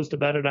about it, post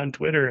about it on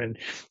Twitter, and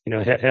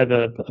have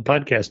a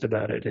podcast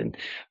about it,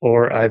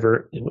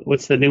 or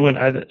what's the new one?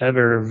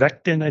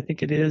 Ivermectin, I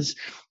think it is.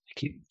 I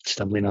keep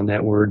stumbling on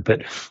that word,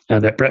 but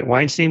that Brett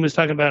Weinstein was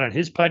talking about on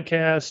his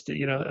podcast,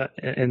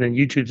 and then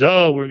YouTube's,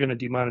 we're going to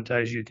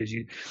demonetize you because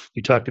you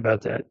talked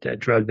about that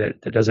drug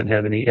that doesn't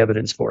have any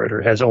evidence for it,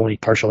 or has only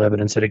partial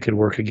evidence that it could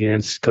work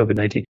against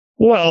COVID-19.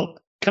 Well,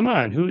 come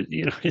on, who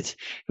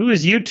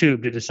is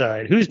YouTube to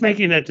decide? Who's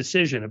making that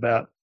decision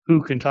about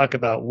who can talk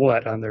about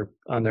what on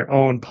their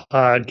own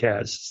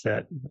podcasts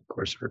that, of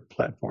course, are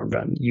platformed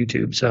on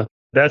YouTube. So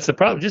that's the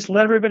problem. Just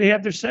let everybody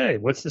have their say.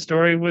 What's the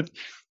story with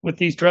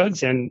these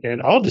drugs?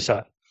 And I'll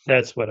decide.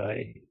 That's what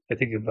I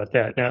think about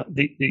that. Now,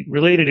 the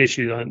related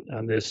issue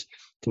on this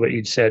to what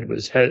you'd said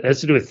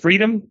has to do with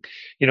freedom.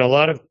 A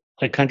lot of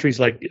countries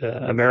like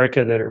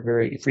America that are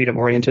very freedom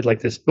oriented, like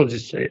this, we'll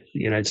just say the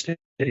United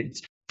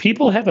States,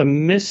 people have a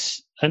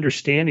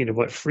misunderstanding of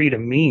what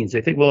freedom means.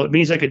 They think, well, it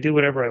means I could do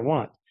whatever I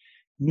want.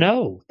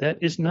 No, that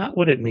is not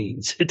what it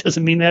means. It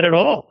doesn't mean that at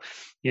all.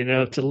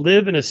 To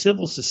live in a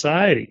civil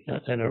society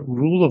and a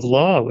rule of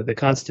law with a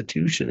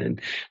constitution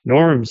and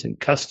norms and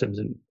customs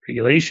and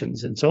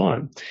regulations and so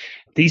on,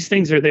 these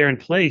things are there in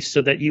place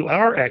so that you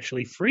are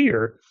actually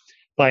freer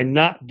by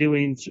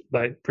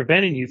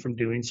preventing you from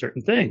doing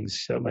certain things.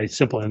 So my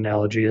simple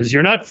analogy is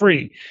you're not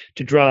free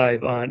to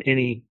drive on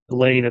any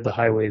lane of the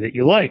highway that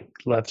you like,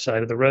 left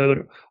side of the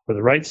road or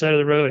the right side of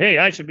the road. Hey,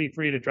 I should be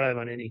free to drive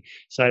on any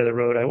side of the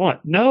road I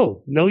want.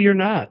 No, you're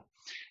not.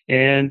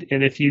 And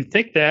if you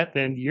think that,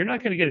 then you're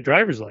not going to get a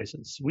driver's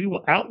license. We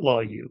will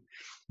outlaw you,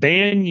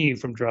 ban you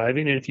from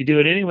driving. And if you do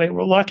it anyway,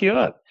 we'll lock you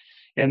up.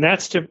 And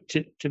that's to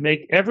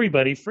make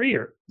everybody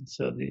freer.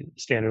 So the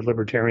standard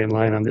libertarian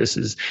line on this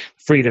is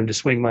freedom to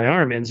swing my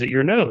arm ends at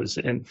your nose.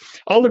 And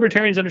all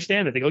libertarians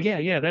understand it. They go,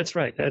 yeah, that's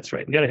right.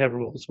 We got to have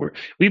rules.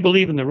 We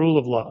believe in the rule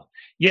of law.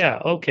 Yeah,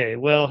 okay.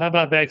 Well, how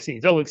about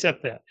vaccines? Oh,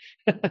 accept that.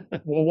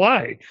 Well,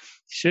 why?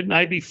 Shouldn't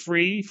I be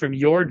free from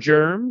your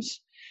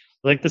germs?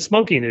 Like the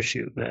smoking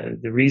issue.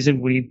 The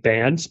reason we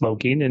ban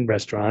smoking in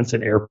restaurants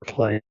and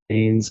airplanes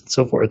and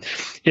so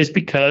forth is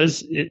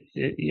because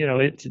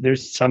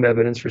there's some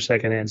evidence for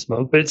secondhand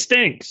smoke, but it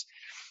stinks.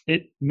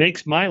 It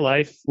makes my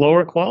life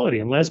lower quality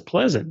and less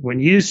pleasant when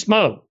you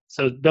smoke.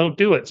 So don't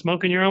do it.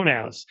 Smoke in your own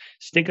house.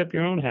 Stink up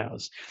your own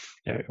house.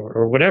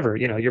 Or whatever,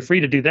 you're free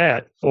to do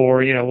that.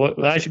 Or,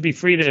 I should be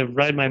free to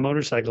ride my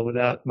motorcycle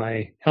without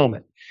my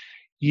helmet.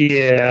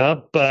 Yeah,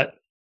 but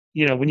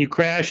when you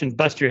crash and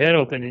bust your head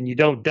open and you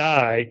don't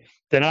die,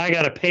 then I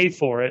got to pay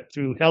for it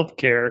through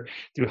healthcare,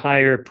 through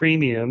higher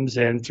premiums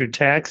and through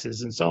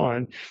taxes and so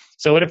on.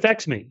 So it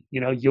affects me,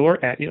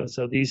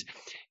 so these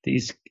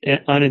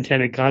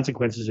unintended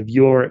consequences of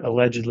your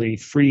allegedly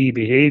free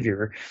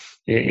behavior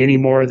any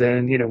more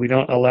than, we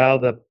don't allow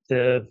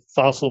the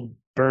fossil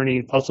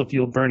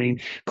fuel burning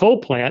coal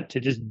plant to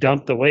just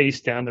dump the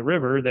waste down the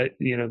river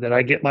that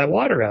I get my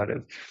water out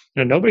of.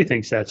 Nobody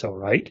thinks that's all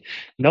right.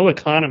 No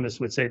economist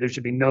would say there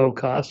should be no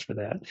cost for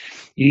that,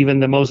 even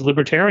the most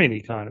libertarian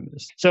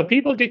economists. So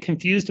people get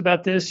confused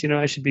about this.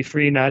 I should be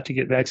free not to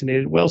get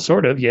vaccinated. Well,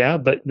 sort of, yeah,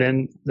 but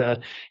then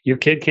your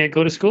kid can't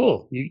go to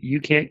school.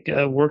 You can't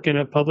work in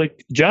a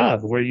public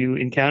job where you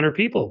encounter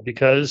people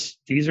because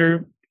these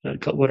are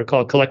what are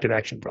called collective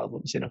action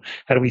problems.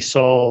 How do we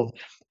solve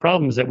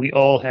problems that we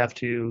all have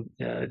to,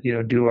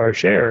 do our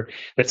share?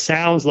 That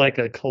sounds like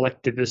a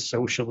collectivist,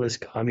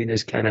 socialist,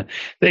 communist kind of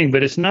thing,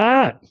 but it's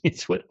not.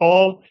 It's what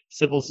all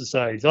civil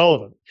societies, all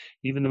of them,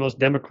 even the most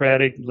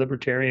democratic,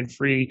 libertarian,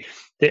 free,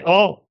 they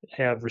all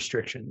have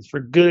restrictions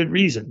for good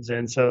reasons.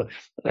 And so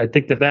I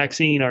think the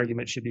vaccine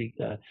argument should be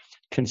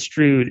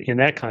construed in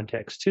that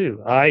context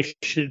too. I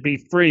should be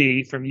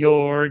free from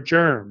your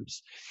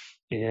germs,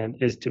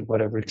 and as to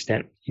whatever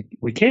extent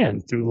we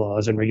can through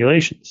laws and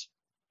regulations.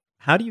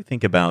 How do you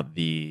think about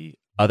the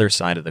other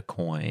side of the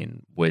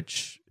coin,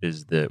 which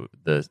is the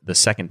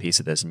second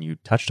piece of this, and you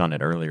touched on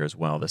it earlier as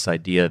well, this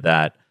idea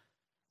that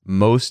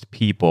most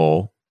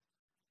people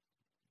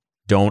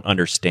don't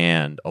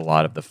understand a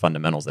lot of the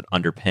fundamentals that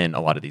underpin a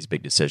lot of these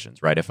big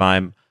decisions, right? If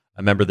I'm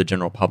a member of the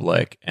general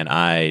public and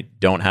I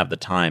don't have the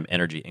time,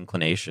 energy,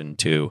 inclination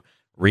to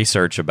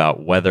research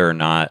about whether or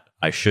not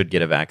I should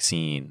get a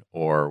vaccine,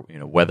 or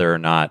whether or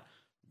not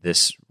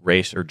this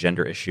race or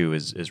gender issue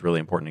is really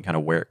important and kind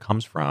of where it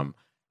comes from,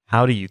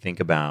 how do you think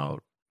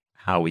about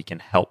how we can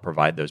help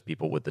provide those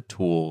people with the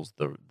tools,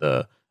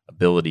 the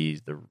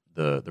abilities,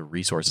 the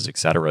resources, et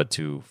cetera,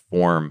 to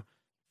form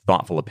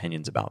thoughtful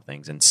opinions about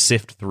things and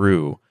sift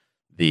through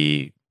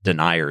the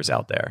deniers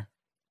out there?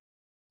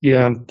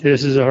 Yeah,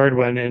 this is a hard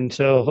one. And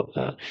so,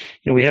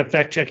 we have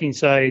fact-checking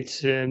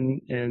sites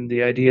and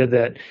the idea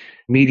that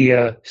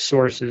media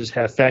sources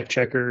have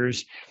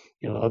fact-checkers.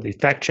 All the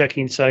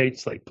fact-checking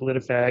sites like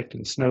PolitiFact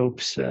and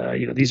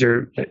Snopes, these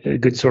are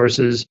good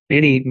sources.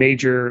 Any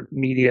major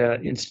media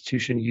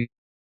institution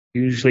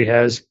usually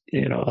has,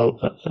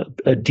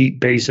 a deep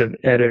base of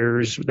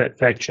editors that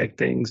fact-check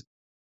things.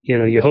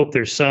 You hope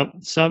there's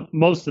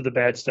most of the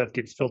bad stuff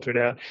gets filtered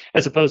out,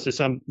 as opposed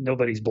to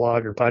nobody's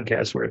blog or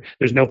podcast where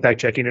there's no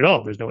fact-checking at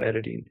all. There's no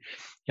editing.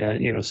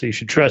 So you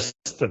should trust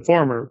the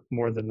former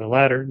more than the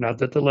latter. Not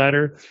that the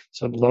latter,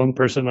 some lone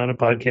person on a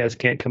podcast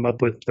can't come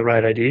up with the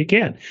right idea. He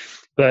can.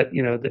 But,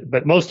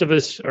 but most of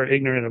us are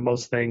ignorant of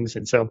most things.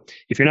 And so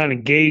if you're not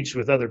engaged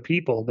with other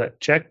people that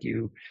check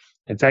you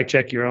and fact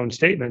check your own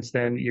statements,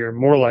 then you're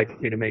more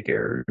likely to make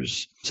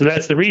errors. So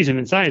that's the reason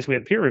in science we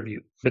have peer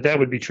review, but that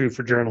would be true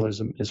for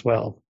journalism as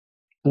well.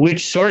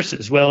 Which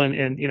sources? Well,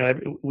 and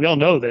we all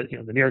know that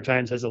the New York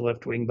Times has a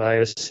left-wing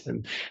bias,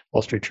 and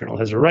Wall Street Journal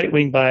has a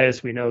right-wing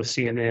bias. We know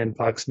CNN,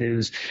 Fox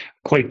News,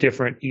 quite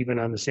different, even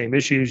on the same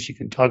issues. You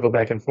can toggle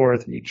back and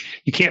forth, and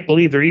you can't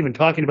believe they're even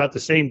talking about the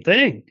same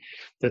thing,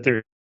 that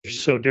they're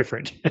so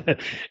different.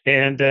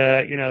 And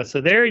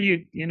so there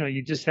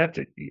you just have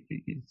to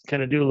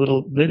kind of do a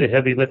little bit of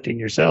heavy lifting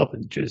yourself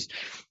and just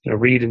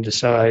read and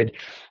decide.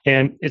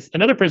 And it's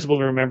another principle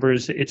to remember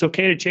is it's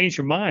okay to change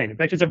your mind. In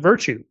fact, it's a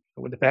virtue.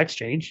 When the facts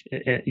change,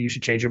 you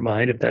should change your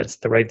mind if that's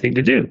the right thing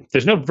to do.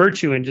 There's no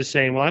virtue in just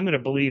saying, well, I'm going to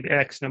believe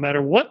X no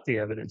matter what the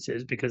evidence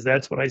is, because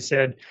that's what I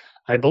said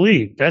I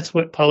believe. That's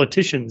what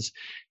politicians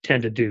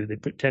tend to do. They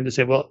tend to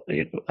say, well,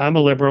 I'm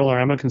a liberal or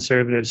I'm a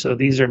conservative, so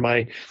these are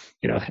my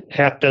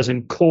half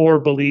dozen core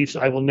beliefs.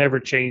 I will never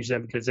change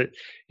them because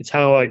it's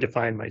how I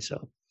define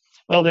myself.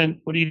 Well,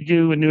 then what do you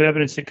do with new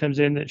evidence that comes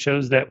in that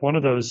shows that one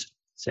of those,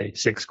 say,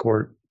 6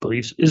 core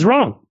beliefs is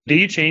wrong? Do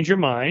you change your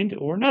mind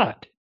or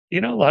not? A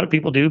lot of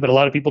people do, but a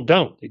lot of people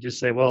don't. They just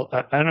say, well,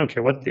 I don't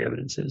care what the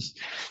evidence is.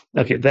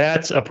 Okay,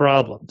 that's a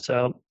problem.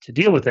 So to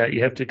deal with that,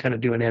 you have to kind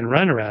of do an end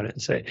run around it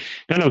and say,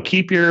 no,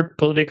 keep your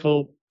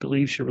political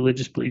beliefs, your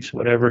religious beliefs,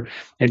 whatever.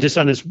 And just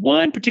on this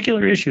one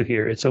particular issue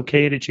here, it's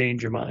okay to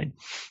change your mind.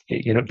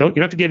 You don't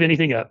have to give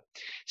anything up.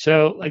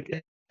 So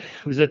I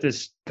was at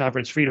this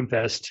conference, Freedom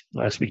Fest,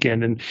 last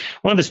weekend, and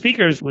one of the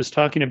speakers was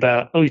talking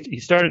about, he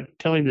started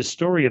telling this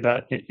story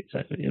about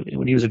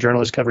when he was a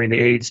journalist covering the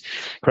AIDS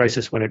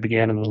crisis when it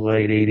began in the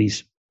late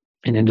 80s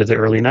and into the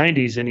early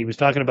 90s. And he was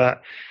talking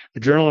about the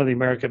Journal of the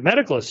American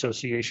Medical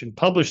Association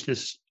published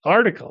this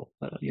article,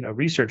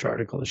 research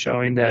article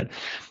showing that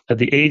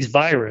the AIDS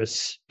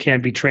virus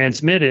can be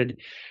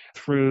transmitted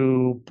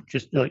through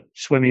just like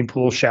swimming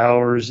pool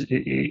showers.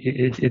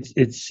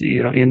 It's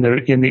in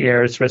the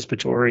air. It's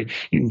respiratory.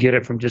 You can get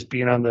it from just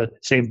being on the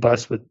same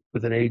bus with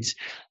an AIDS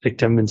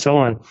victim and so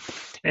on.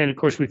 And of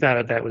course, we found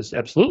out that was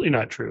absolutely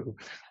not true.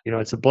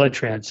 It's a blood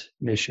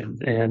transmission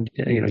and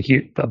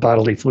a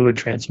bodily fluid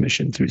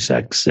transmission through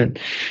sex and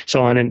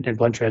so on, and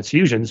blood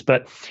transfusions.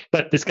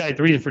 But this guy,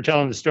 the reason for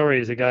telling the story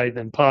is a guy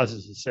then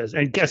pauses and says,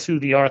 and guess who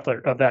the author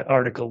of that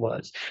article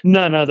was?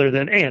 None other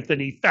than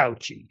Anthony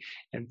Fauci.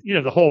 And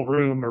the whole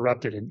room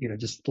erupted in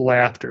just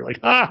laughter,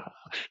 like,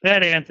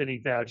 that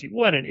Anthony Fauci,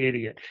 what an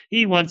idiot.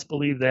 He once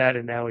believed that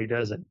and now he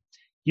doesn't.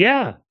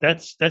 Yeah,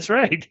 that's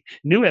right.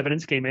 New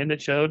evidence came in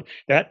that showed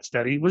that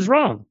study was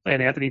wrong.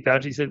 And Anthony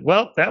Fauci said,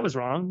 well, that was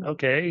wrong.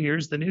 Okay,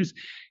 here's the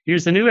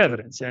new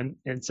evidence. And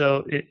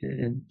so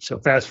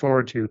fast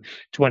forward to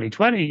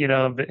 2020,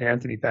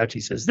 Anthony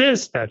Fauci says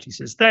this, Fauci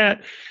says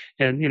that.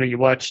 And, you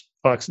watch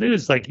Fox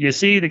News, like, you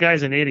see, the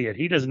guy's an idiot.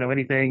 He doesn't know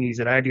anything. He's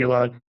an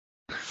ideologue.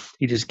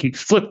 He just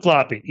keeps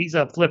flip-flopping. He's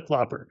a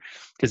flip-flopper.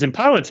 Because in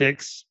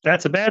politics,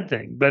 that's a bad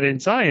thing. But in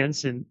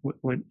science, and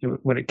when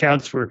it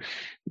counts for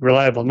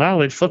reliable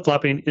knowledge,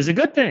 flip-flopping is a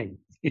good thing.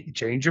 You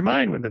change your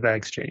mind when the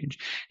facts change.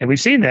 And we've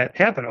seen that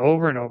happen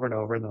over and over and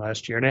over in the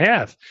last year and a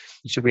half.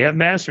 Should we have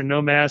masks or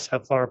no masks? How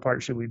far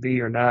apart should we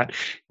be or not?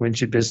 When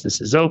should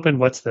businesses open?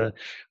 What's the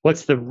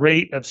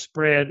rate of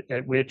spread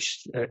at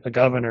which a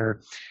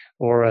governor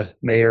or a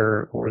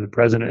mayor or the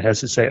president has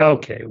to say,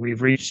 okay,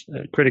 we've reached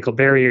a critical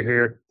barrier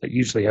here? That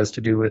usually has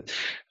to do with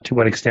to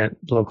what extent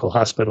local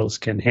hospitals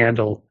can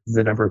handle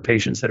the number of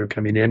patients that are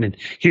coming in. And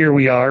here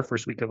we are,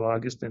 first week of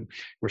August, and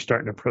we're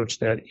starting to approach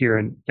that here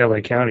in LA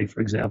County,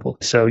 for example.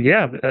 So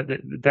yeah,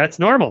 that's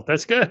normal.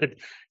 That's good.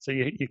 So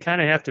you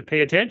kind of have to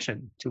pay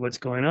attention to what's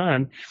going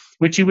on,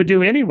 which you would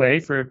do anyway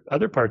for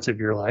other parts of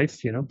your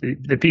life.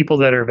 The people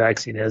that are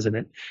vaccine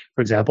hesitant,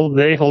 for example,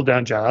 they hold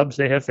down jobs,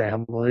 they have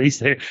families,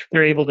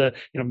 they're able to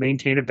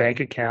maintain a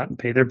bank account and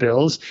pay their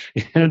bills.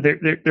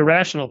 They're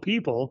rational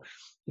people.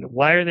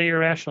 Why are they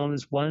irrational on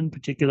this one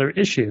particular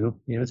issue?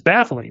 It's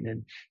baffling,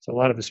 and so a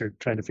lot of us are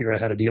trying to figure out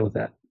how to deal with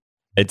that.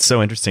 It's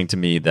so interesting to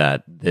me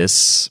that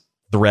this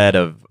thread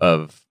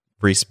of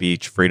free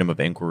speech, freedom of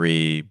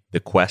inquiry, the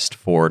quest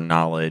for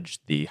knowledge,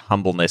 the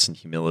humbleness and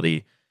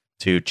humility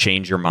to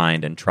change your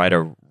mind and try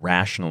to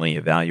rationally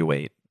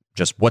evaluate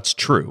just what's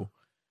true,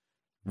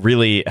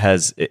 really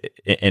has,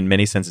 in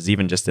many senses,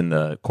 even just in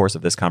the course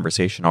of this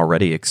conversation,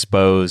 already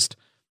exposed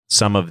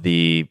some of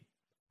the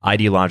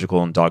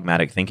ideological and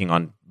dogmatic thinking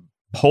on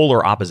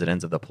polar opposite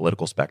ends of the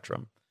political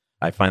spectrum.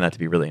 I find that to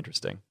be really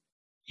interesting.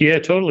 Yeah,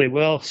 totally.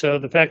 Well, so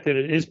the fact that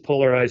it is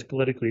polarized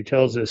politically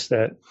tells us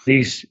that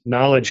these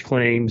knowledge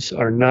claims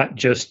are not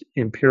just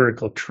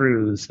empirical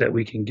truths that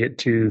we can get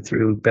to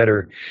through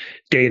better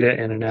data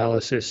and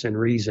analysis and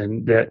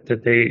reason, that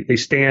they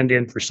stand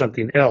in for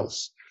something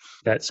else.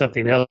 That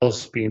something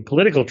else being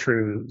political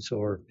truths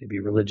or maybe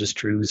religious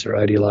truths or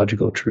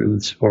ideological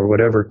truths or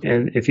whatever.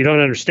 And if you don't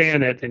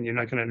understand that, then you're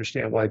not going to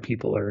understand why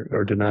people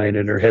are denying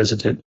it or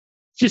hesitant.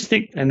 Just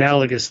think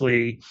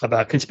analogously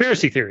about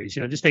conspiracy theories.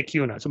 Just take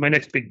QAnon. So my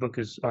next big book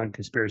is on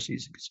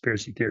conspiracies and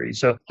conspiracy theories.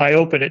 So I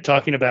open it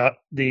talking about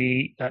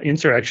the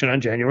insurrection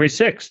on January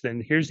 6th.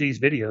 And here's these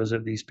videos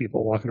of these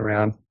people walking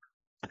around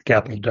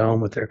Capitol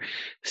Dome with their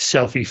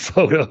selfie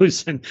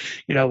photos, and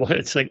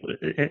it's like,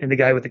 and the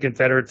guy with the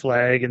Confederate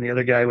flag, and the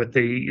other guy with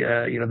the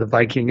the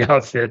Viking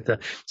outfit, the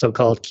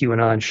so-called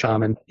QAnon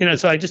shaman.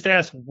 So I just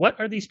asked, what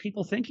are these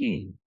people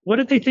thinking? What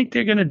do they think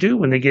they're going to do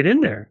when they get in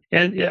there?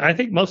 And I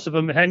think most of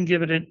them hadn't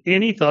given it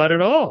any thought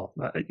at all.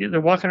 They're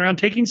walking around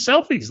taking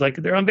selfies like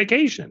they're on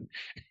vacation.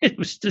 It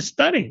was just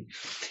stunning.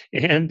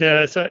 And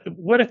so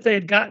what if they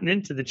had gotten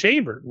into the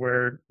chamber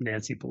where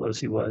Nancy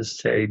Pelosi was,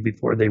 say,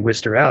 before they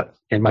whisked her out,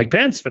 and Mike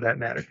Pence for that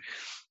matter?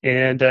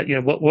 And,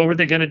 what were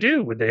they going to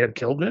do? Would they have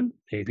killed them?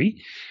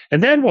 Maybe.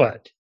 And then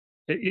what?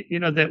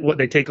 That what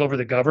they take over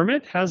the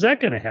government? How's that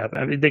going to happen?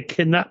 I mean, they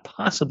cannot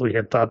possibly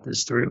have thought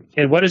this through.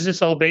 And what is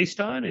this all based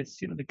on? It's,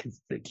 the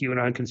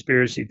QAnon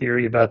conspiracy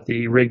theory about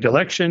the rigged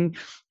election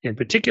in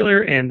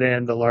particular, and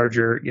then the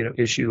larger,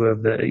 issue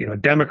of the,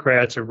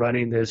 Democrats are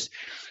running this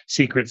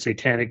secret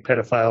satanic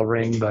pedophile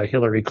ring by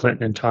Hillary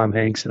Clinton and Tom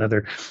Hanks and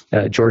other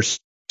George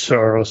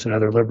Soros and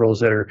other liberals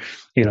that are,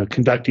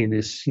 conducting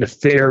this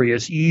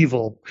nefarious,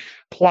 evil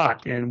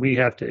plot, and we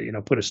have to,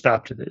 put a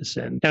stop to this.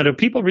 And now, do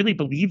people really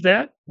believe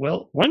that?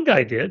 Well, one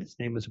guy did. His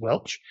name was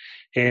Welch,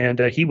 and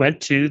he went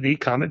to the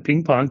Comet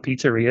Ping Pong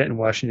Pizzeria in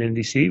Washington,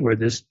 D.C., where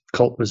this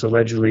cult was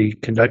allegedly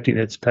conducting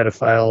its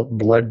pedophile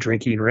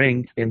blood-drinking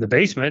ring in the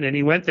basement. And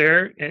he went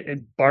there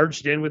and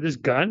barged in with his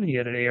gun. He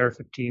had an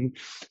AR-15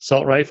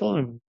 assault rifle,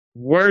 and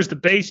where's the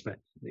basement?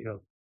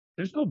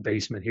 There's no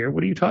basement here.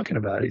 What are you talking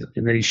about?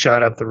 And then he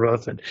shot up the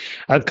roof, and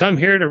I've come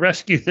here to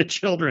rescue the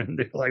children.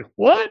 They're like,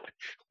 what?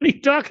 What are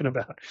you talking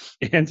about?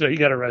 And so he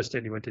got arrested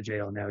and he went to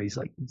jail. And now he's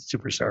like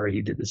super sorry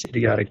he did this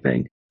idiotic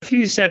thing. If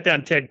you sat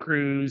down Ted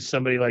Cruz,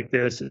 somebody like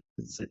this,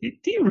 do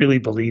you really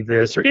believe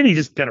this? Or any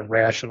just kind of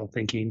rational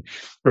thinking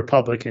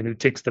Republican who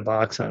ticks the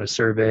box on a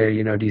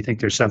survey, do you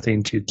think there's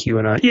something to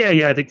QAnon?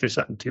 Yeah, I think there's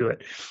something to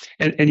it.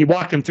 And you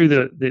walk them through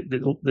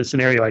the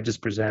scenario I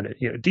just presented.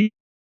 Do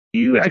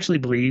you actually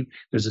believe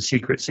there's a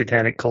secret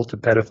satanic cult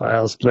of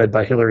pedophiles led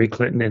by Hillary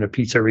Clinton in a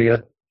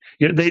pizzeria?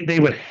 They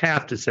would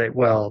have to say,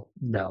 well,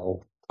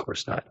 no, of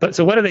course not. But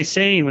so what are they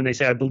saying when they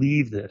say, I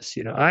believe this?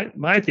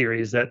 My theory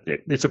is that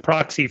it's a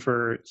proxy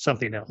for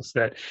something else,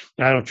 that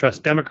I don't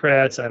trust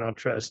Democrats. I don't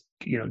trust,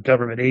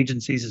 government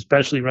agencies,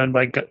 especially run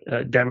by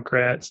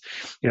Democrats.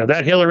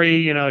 That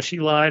Hillary, she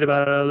lied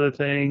about other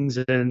things,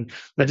 and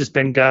not just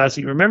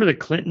Benghazi. Remember the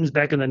Clintons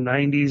back in the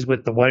 90s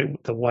with the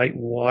white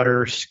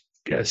water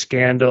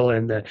scandal,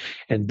 and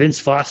Vince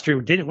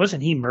Foster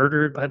wasn't he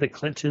murdered by the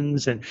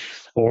Clintons, and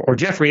or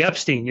Jeffrey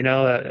Epstein,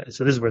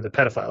 so this is where the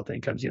pedophile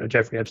thing comes.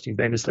 Jeffrey Epstein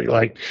famously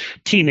liked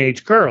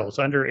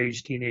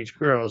underage teenage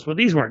girls. Well,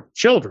 these weren't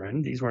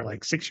children. These weren't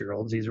like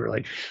 6-year-olds. These were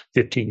like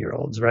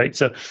 15-year-olds, right?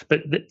 So,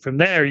 but from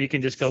there you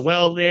can just go,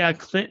 well, yeah,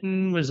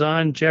 Clinton was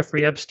on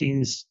Jeffrey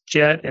Epstein's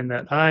jet in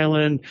that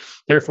island.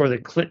 Therefore, the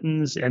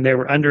Clintons, and they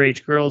were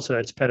underage girls, so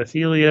that's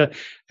pedophilia.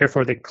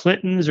 Therefore, the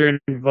Clintons are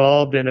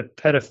involved in a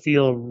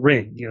pedophile ring.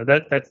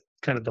 That's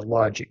kind of the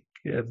logic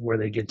of where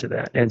they get to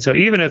that. And so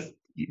even if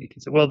you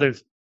can say, well,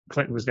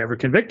 Clinton was never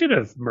convicted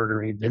of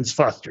murdering Vince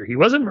Foster. He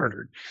wasn't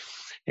murdered.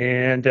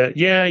 And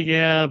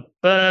yeah,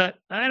 but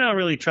I don't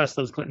really trust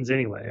those Clintons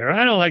anyway, or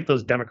I don't like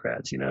those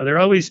Democrats. They're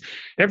always,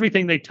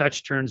 everything they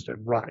touch turns to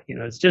rot.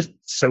 It's just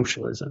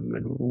socialism,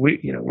 and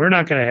we're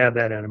not going to have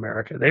that in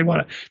America. They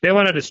want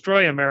to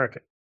destroy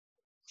America.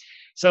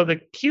 So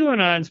the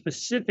QAnon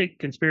specific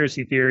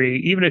conspiracy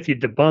theory, even if you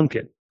debunk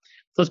it,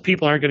 those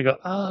people aren't going to go,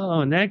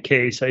 oh, in that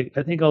case, I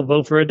think I'll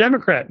vote for a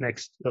Democrat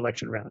next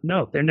election round.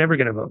 No, they're never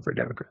going to vote for a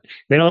Democrat.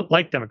 They don't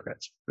like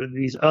Democrats for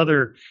these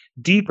other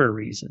deeper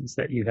reasons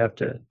that you have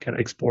to kind of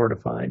explore to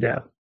find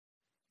out.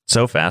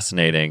 So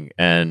fascinating.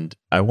 And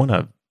I want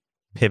to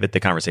pivot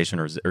the conversation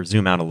or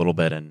zoom out a little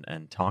bit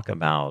and talk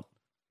about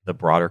the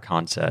broader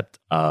concept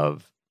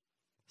of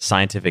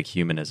scientific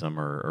humanism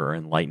or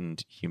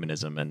enlightened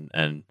humanism,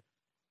 and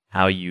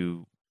how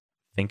you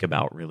think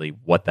about really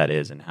what that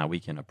is and how we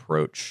can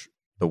approach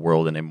the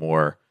world in a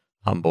more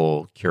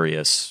humble,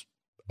 curious,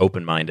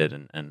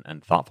 open-minded,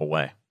 and thoughtful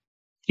way.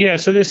 Yeah,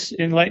 so this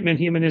Enlightenment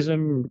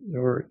humanism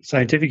or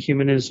scientific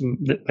humanism,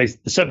 the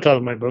subtitle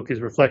of my book is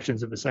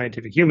Reflections of a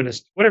Scientific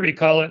Humanist. Whatever you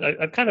call it,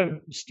 I've kind of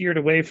steered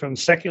away from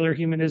secular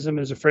humanism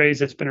as a phrase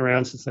that's been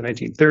around since the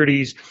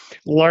 1930s,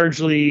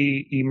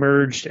 largely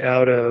emerged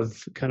out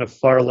of kind of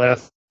far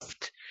left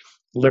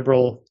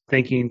liberal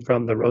thinking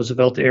from the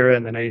Roosevelt era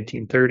in the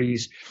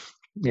 1930s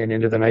and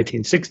into the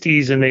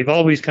 1960s. And they've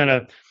always kind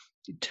of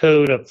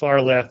towed a far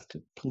left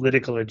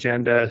political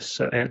agenda.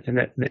 So,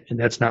 and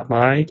that's not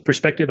my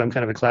perspective. I'm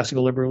kind of a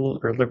classical liberal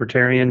or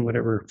libertarian,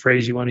 whatever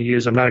phrase you want to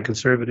use. I'm not a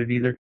conservative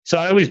either. So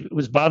I always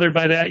was bothered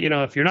by that.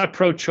 If you're not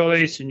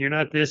pro-choice and you're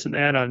not this and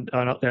that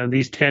on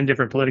these 10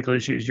 different political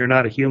issues, you're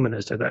not a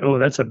humanist. I thought, oh,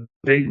 that's a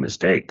big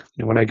mistake.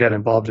 When I got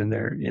involved in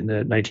there in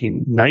the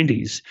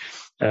 1990s,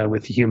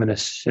 with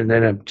humanists, and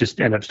then I just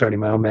ended up starting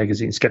my own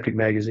magazine, Skeptic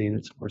Magazine.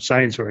 It's more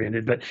science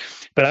oriented, but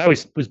I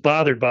always was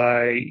bothered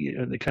by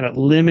the kind of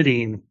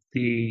limiting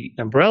the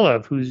umbrella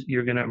of who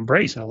you're going to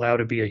embrace and allow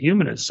to be a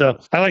humanist. So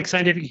I like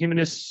scientific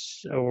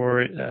humanists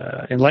or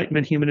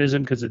Enlightenment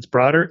humanism because it's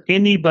broader.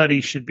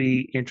 Anybody should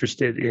be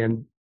interested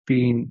in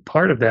being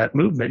part of that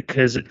movement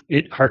because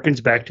it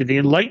harkens back to the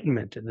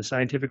Enlightenment and the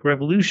scientific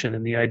revolution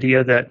and the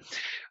idea that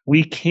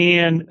we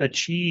can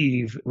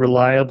achieve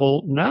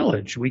reliable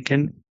knowledge. We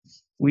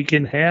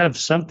can have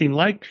something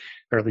like,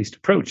 or at least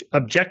approach,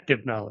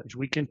 objective knowledge.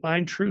 We can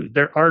find truth.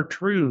 There are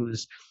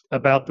truths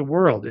about the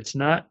world. It's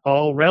not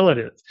all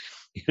relative.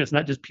 It's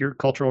not just pure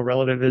cultural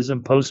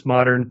relativism,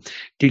 postmodern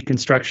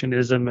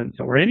deconstructionism,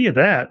 or any of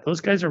that.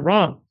 Those guys are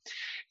wrong.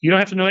 You don't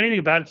have to know anything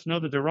about it to know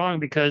that they're wrong,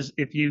 because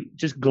if you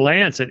just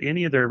glance at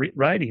any of their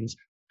writings,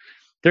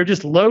 they're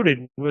just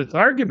loaded with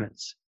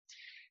arguments.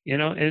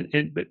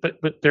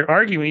 But they're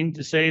arguing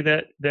to say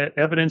that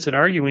evidence and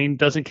arguing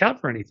doesn't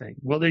count for anything.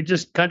 Well, they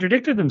just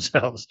contradicted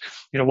themselves.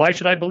 Why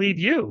should I believe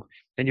you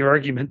and your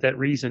argument that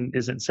reason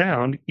isn't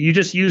sound? You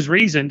just use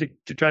reason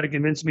to try to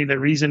convince me that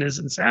reason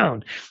isn't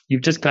sound.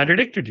 You've just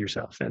contradicted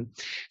yourself. And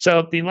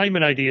so the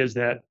Enlightenment idea is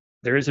that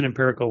there is an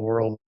empirical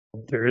world.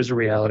 There is a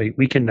reality.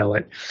 We can know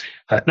it.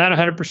 Not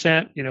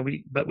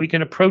 100%, but we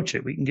can approach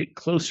it. We can get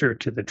closer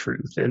to the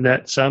truth, and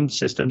that some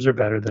systems are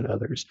better than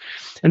others.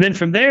 And then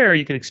from there,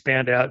 you can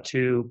expand out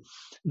to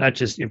not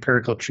just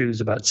empirical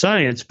truths about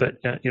science,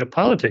 but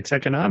politics,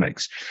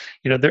 economics.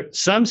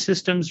 Some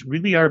systems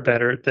really are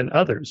better than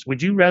others.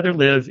 Would you rather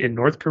live in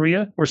North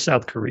Korea or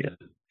South Korea?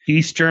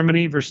 East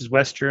Germany versus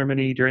West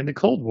Germany during the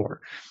Cold War?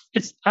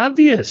 It's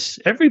obvious.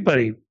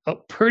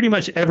 Pretty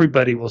much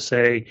everybody will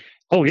say,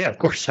 oh, yeah, of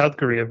course, South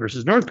Korea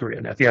versus North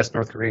Korea. Now, if you ask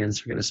North Koreans,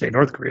 they're going to say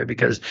North Korea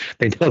because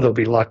they know they'll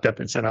be locked up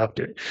and sent off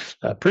to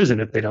prison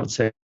if they don't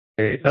say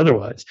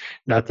otherwise.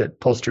 Not that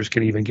pollsters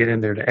can even get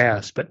in there to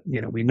ask, but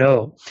we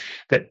know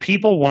that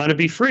people want to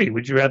be free.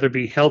 Would you rather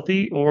be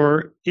healthy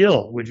or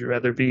ill? Would you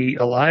rather be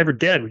alive or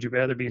dead? Would you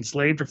rather be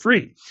enslaved or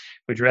free?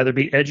 Would you rather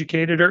be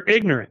educated or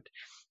ignorant?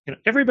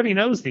 Everybody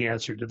knows the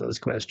answer to those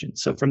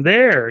questions. So from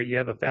there, you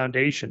have a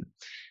foundation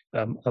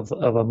of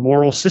a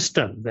moral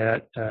system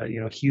that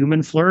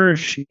human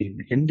flourishing,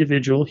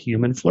 individual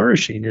human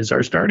flourishing is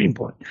our starting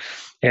point.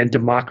 And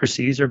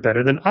democracies are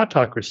better than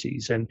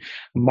autocracies, and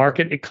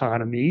market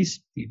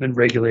economies, even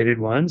regulated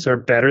ones, are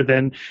better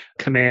than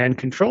command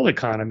control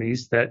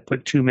economies that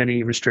put too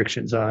many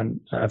restrictions on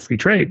free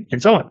trade and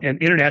so on. And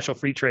international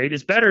free trade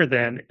is better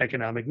than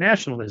economic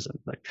nationalism.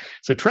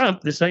 So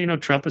Trump, this is how you know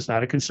Trump is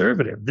not a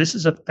conservative. This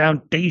is a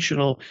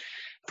foundational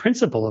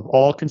principle of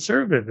all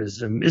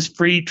conservatism is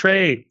free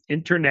trade,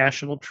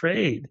 international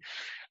trade,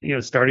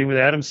 starting with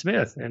Adam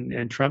Smith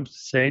and Trump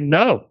saying,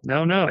 no,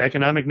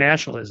 economic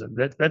nationalism.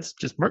 That's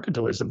just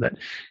mercantilism that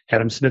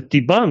Adam Smith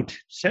debunked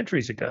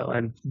centuries ago.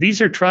 And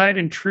these are tried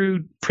and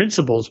true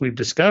principles we've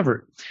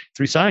discovered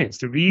through science,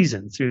 through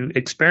reason, through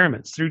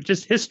experiments, through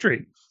just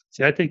history.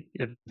 See, I think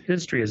of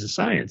history as a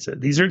science.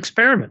 These are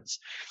experiments.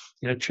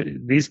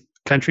 These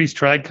countries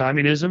tried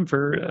communism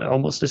for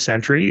almost a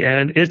century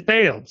and it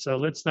failed. So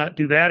let's not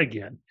do that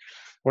again.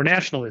 Or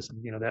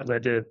nationalism, that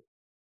led to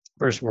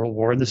First World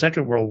War and the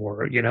Second World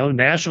War,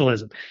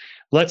 nationalism.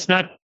 Let's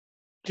not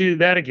do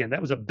that again.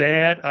 That was a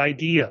bad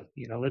idea.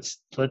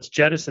 Let's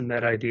jettison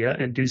that idea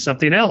and do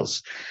something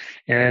else.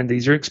 And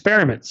these are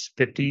experiments.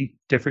 50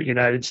 different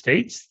United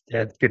States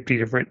had 50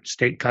 different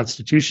state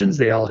constitutions.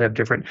 They all have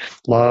different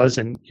laws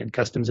and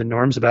customs and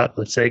norms about,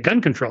 let's say,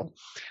 gun control.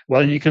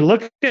 Well, you can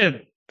look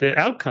at the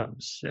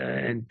outcomes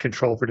and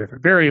control for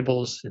different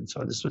variables. And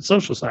so this is what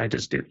social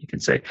scientists do. You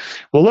can say,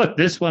 well, look,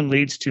 this one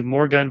leads to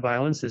more gun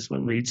violence. This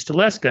one leads to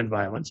less gun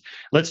violence.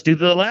 Let's do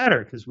the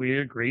latter because we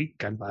agree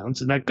gun violence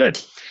is not good.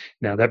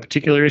 Now, that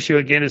particular issue,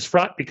 again, is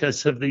fraught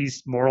because of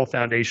these moral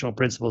foundational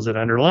principles that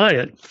underlie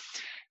it.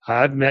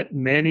 I've met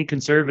many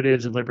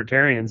conservatives and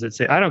libertarians that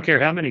say, I don't care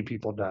how many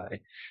people die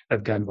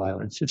of gun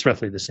violence. It's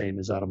roughly the same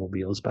as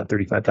automobiles, about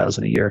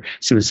 35,000 a year,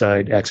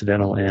 suicide,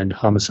 accidental, and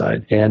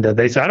homicide. And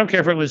they say, I don't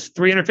care if it was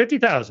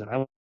 350,000.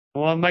 I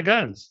want my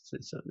guns.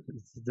 So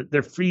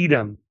their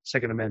freedom,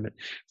 Second Amendment,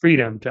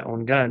 freedom to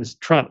own guns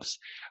trumps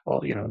all,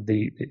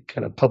 the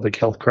kind of public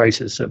health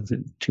crisis of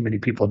too many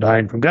people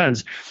dying from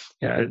guns.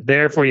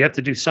 Therefore, you have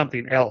to do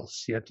something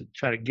else. You have to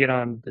try to get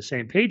on the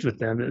same page with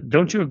them.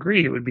 Don't you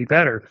agree it would be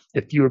better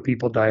if fewer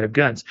people died of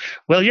guns?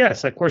 Well,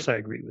 yes, of course I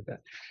agree with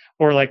that.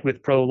 Or like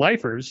with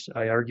pro-lifers,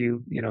 I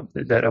argue,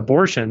 that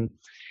abortion,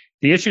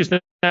 the issue is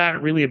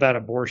not really about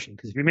abortion,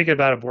 because if you make it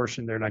about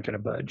abortion, they're not going to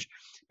budge.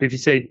 But if you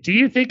say, do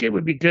you think it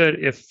would be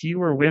good if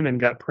fewer women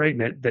got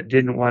pregnant that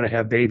didn't want to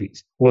have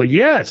babies? Well,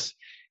 yes,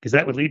 because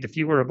that would lead to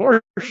fewer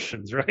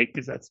abortions, right?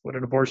 Because that's what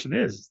an abortion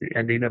is, the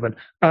ending of an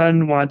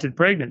unwanted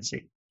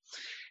pregnancy.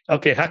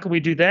 Okay, how can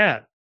we do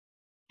that?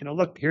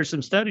 Look, here's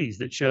some studies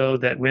that show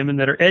that women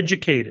that are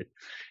educated,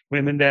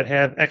 women that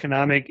have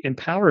economic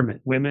empowerment,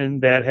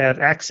 women that have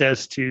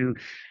access to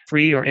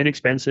free or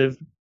inexpensive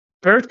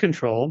birth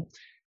control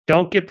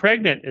don't get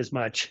pregnant as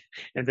much,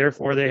 and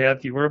therefore they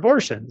have fewer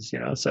abortions.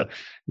 So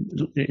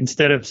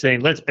instead of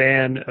saying let's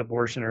ban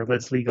abortion or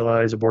let's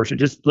legalize abortion,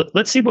 just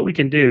let's see what we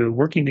can do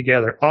working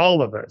together,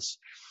 all of us,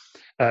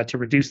 to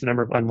reduce the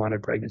number of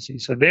unwanted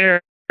pregnancies. So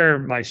there,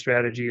 my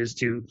strategy is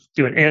to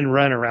do an end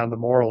run around the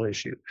moral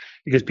issue,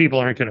 because people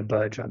aren't going to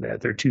budge on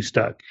that. They're too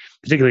stuck,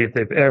 particularly if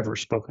they've ever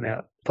spoken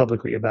out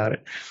publicly about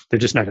it. They're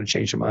just not going to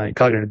change their mind.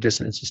 Cognitive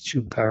dissonance is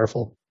too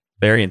powerful.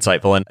 Very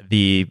insightful. And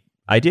the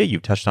idea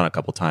you've touched on a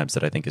couple times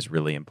that I think is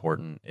really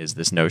important is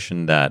this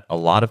notion that a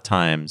lot of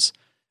times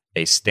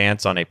a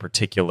stance on a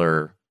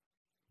particular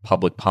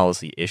public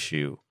policy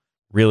issue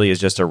really is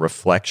just a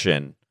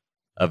reflection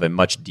of a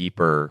much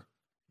deeper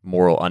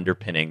moral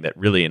underpinning that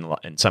really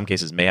in some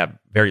cases may have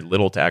very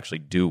little to actually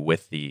do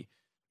with the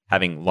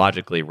having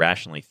logically,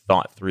 rationally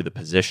thought through the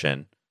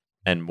position,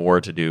 and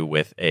more to do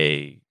with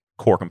a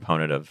core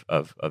component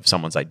of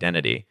someone's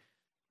identity.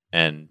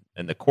 And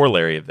the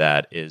corollary of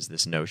that is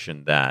this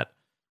notion that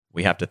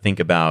we have to think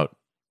about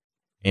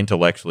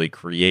intellectually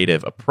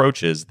creative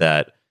approaches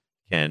that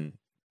can,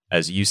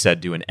 as you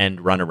said, do an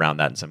end run around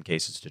that in some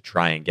cases to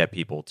try and get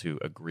people to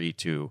agree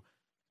to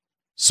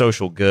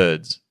social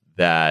goods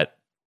that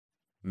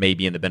may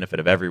be in the benefit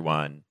of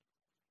everyone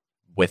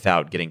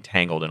without getting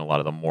tangled in a lot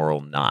of the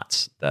moral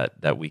knots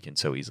that we can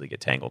so easily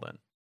get tangled in.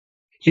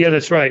 Yeah,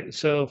 that's right.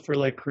 So for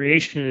like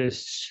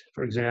creationists,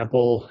 for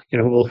example,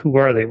 well, who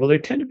are they? Well, they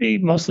tend to be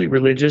mostly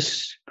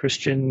religious,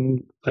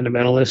 Christian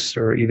fundamentalists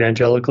or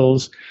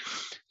evangelicals.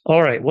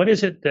 All right, what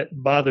is it that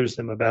bothers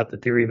them about the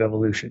theory of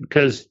evolution?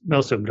 Because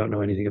most of them don't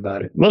know anything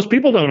about it. Most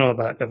people don't know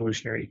about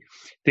evolutionary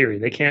theory.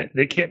 They can't,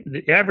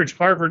 the average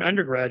Harvard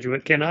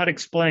undergraduate cannot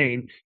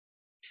explain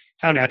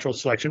how natural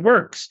selection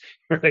works,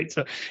 right?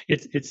 So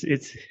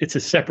it's a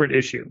separate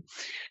issue,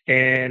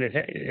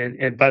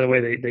 and by the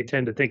way, they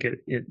tend to think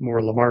it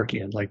more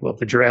Lamarckian, like, well, if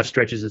the giraffe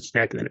stretches its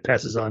neck, then it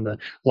passes on the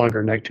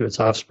longer neck to its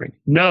offspring.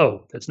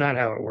 No, that's not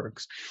how it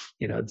works.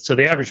 So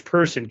the average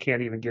person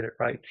can't even get it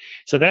right.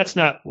 So that's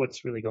not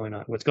what's really going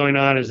on. What's going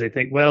on is they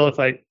think, well, if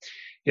I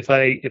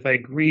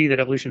agree that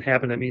evolution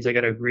happened, that means I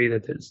got to agree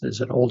that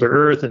there's an older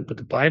Earth, but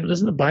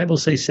doesn't the Bible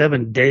say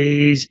 7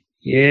 days?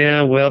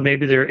 Yeah, well,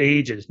 maybe they're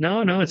ages.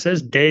 No, it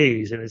says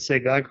days, and it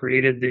said God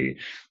created the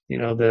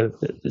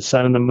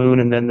sun and the moon,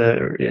 and then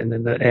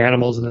the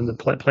animals, and then the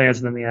plants,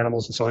 and then the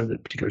animals, and so on in the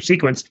particular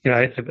sequence.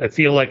 I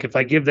feel like if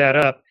I give that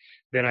up,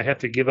 then I have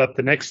to give up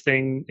the next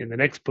thing in the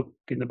next book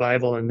in the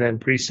Bible, and then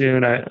pretty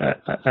soon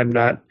I'm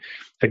not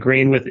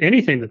agreeing with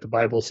anything that the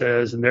Bible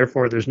says, and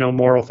therefore there's no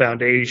moral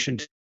foundation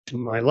to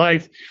my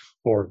life,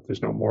 or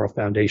there's no moral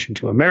foundation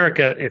to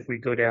America if we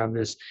go down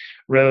this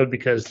road,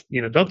 because,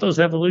 don't those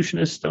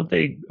evolutionists, aren't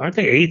they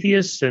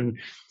atheists? And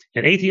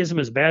atheism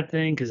is a bad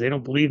thing because they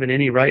don't believe in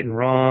any right and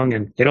wrong,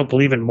 and they don't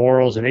believe in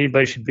morals, and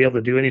anybody should be able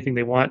to do anything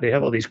they want. They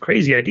have all these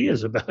crazy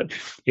ideas about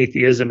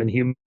atheism and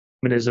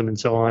humanism and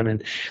so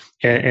on.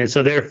 And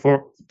so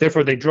therefore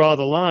they draw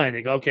the line.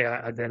 They go, okay,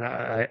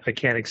 I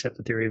can't accept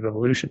the theory of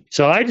evolution.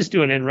 So I just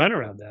do an end run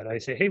around that. I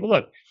say, hey, well,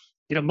 look,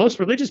 most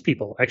religious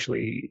people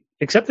actually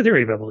accept the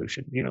theory of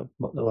evolution.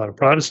 A lot of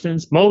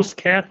Protestants, most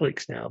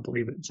Catholics now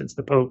believe it, since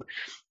the Pope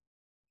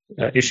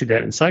issued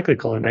that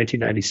encyclical in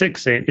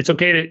 1996 saying it's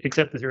okay to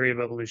accept the theory of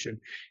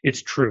evolution.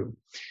 It's true.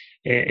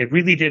 And it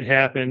really did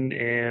happen,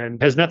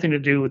 and has nothing to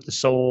do with the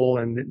soul.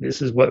 And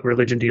this is what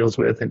religion deals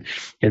with.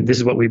 And this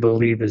is what we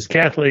believe as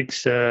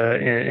Catholics.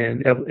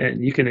 And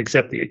you can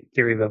accept the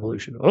theory of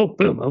evolution. Oh,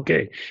 boom.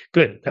 Okay,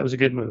 good. That was a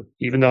good move.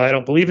 Even though I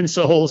don't believe in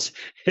souls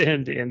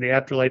and the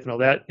afterlife and all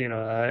that,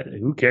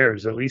 who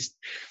cares? At least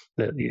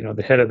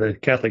the head of the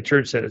Catholic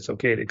Church said it's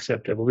okay to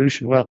accept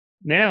evolution. Well,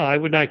 now I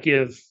would not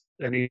give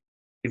any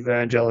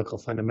evangelical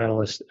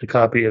fundamentalist a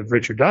copy of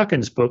Richard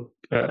Dawkins' book,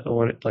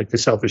 like The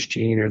Selfish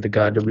Gene or The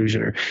God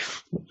Delusion,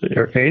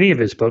 or any of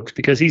his books,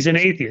 because he's an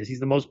atheist. He's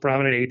the most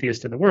prominent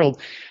atheist in the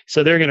world.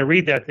 So they're going to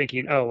read that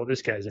thinking, oh, well,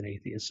 this guy's an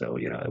atheist. So,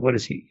 what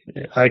is he?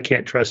 I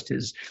can't trust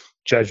his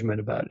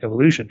judgment about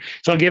evolution.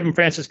 So I'll give him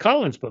Francis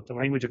Collins' book, The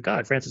Language of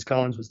God. Francis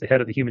Collins was the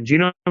head of the Human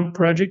Genome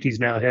Project. He's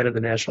now head of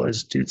the National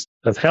Institutes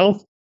of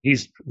Health.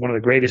 He's one of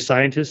the greatest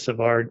scientists of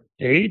our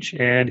age,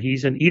 and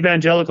he's an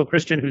evangelical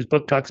Christian whose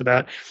book talks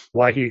about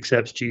why he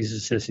accepts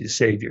Jesus as his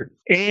savior.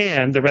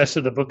 And the rest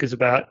of the book is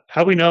about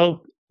how we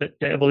know that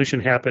evolution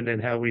happened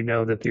and how we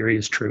know the theory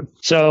is true.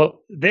 So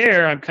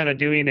there I'm kind of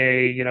doing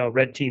a,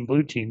 red team,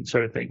 blue team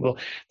sort of thing. Well,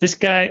 this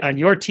guy on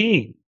your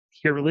team,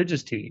 your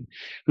religious team,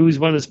 who's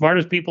one of the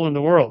smartest people in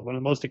the world, one of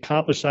the most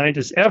accomplished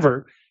scientists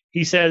ever,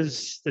 he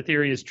says the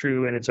theory is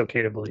true and it's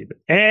okay to believe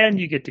it. And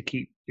you get to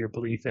keep your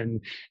belief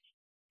in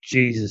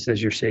Jesus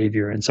as your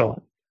savior and so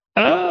on.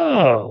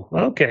 Oh,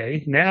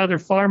 okay. Now they're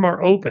far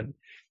more open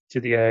to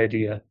the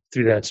idea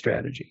through that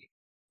strategy.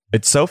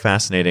 It's so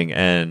fascinating.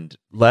 And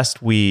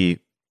lest we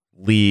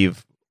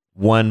leave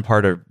one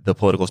part of the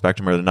political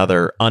spectrum or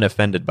another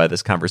unoffended by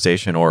this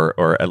conversation or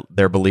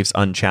their beliefs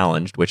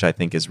unchallenged, which I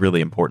think is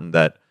really important,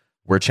 that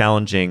we're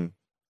challenging.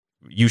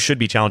 You should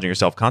be challenging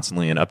yourself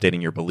constantly and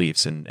updating your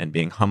beliefs and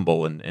being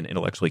humble and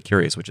intellectually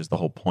curious, which is the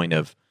whole point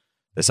of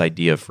this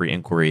idea of free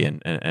inquiry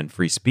and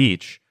free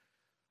speech.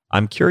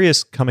 I'm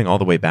curious, coming all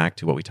the way back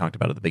to what we talked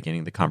about at the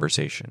beginning of the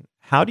conversation,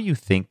 how do you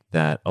think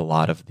that a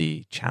lot of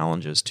the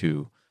challenges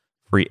to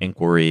free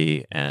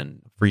inquiry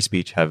and free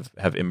speech have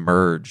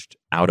emerged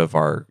out of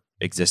our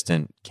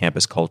existent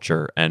campus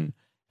culture? And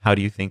how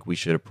do you think we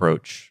should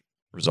approach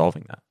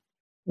resolving that?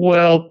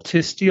 Well,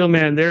 to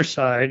steelman their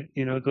side,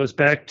 it goes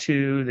back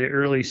to the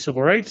early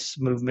civil rights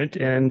movement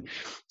and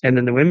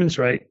then the women's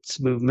rights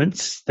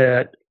movements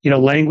that,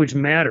 language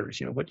matters.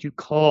 What you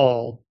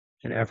call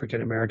an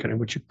African American and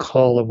what you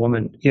call a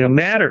woman,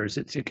 matters.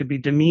 It could be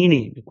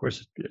demeaning. Of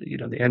course,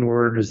 the N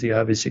word is the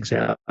obvious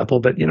example,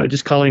 but,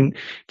 just calling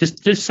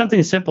just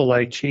something simple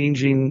like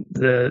changing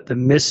the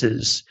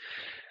Mrs.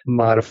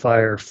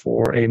 modifier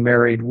for a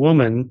married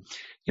woman,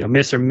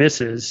 Miss or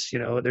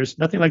Mrs., there's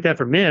nothing like that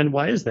for men.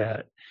 Why is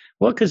that?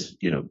 Well, because,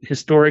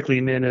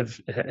 historically men have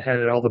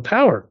had all the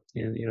power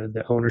and,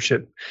 the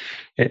ownership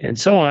and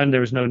so on.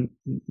 It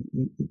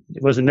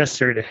wasn't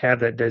necessary to have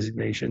that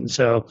designation.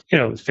 So,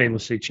 it was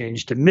famously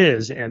changed to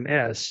Ms.,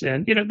 MS.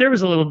 And, there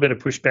was a little bit of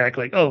pushback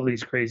like, oh,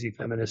 these crazy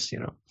feminists,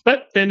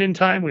 But then in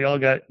time, we all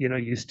got,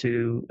 used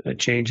to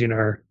changing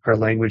our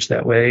language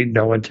that way.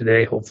 No one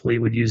today, hopefully,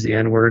 would use the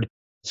N word.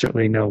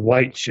 Certainly no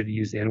white should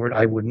use the N word.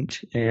 I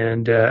wouldn't.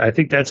 And I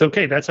think that's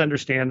okay. That's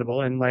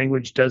understandable. And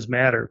language does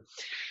matter.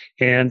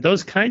 And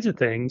those kinds of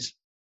things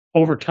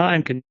over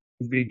time can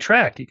be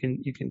tracked. You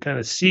can kind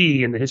of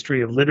see in the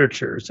history of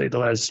literature, say the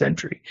last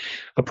century,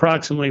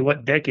 approximately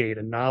what decade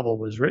a novel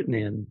was written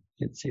in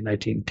say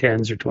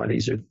 1910s or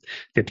 20s or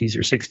 50s or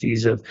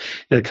 60s, of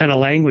the kind of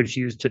language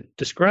used to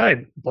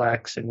describe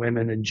blacks and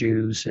women and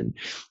Jews and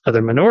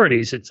other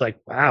minorities. It's like,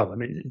 wow, I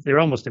mean, they're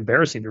almost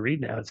embarrassing to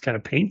read now. It's kind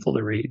of painful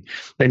to read.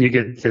 Then you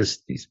get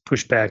these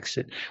pushbacks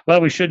that,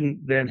 well, we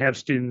shouldn't then have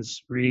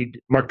students read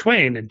Mark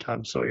Twain and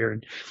Tom Sawyer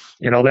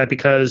and all that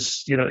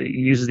because, he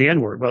uses the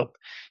N word. Well,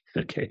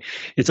 okay,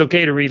 it's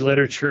okay to read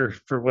literature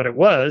for what it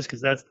was,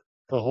 because that's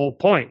the whole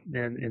point.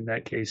 And in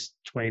that case,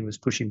 Twain was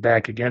pushing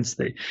back against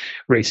the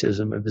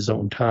racism of his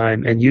own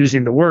time and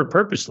using the word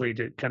purposely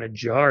to kind of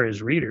jar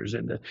his readers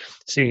into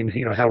seeing,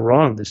 how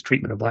wrong this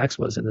treatment of blacks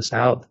was in the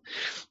South,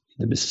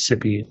 the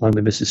Mississippi, along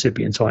the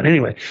Mississippi and so on.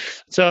 Anyway,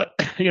 so,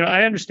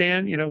 I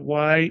understand,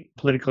 why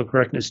political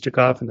correctness took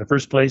off in the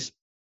first place.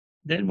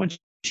 Then once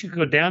you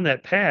go down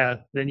that path,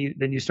 then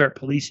you start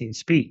policing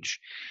speech.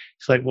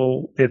 It's like,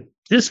 well, if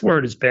this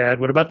word is bad,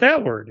 what about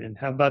that word? And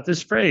how about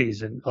this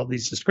phrase and all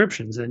these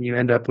descriptions? And you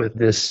end up with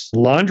this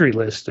laundry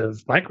list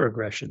of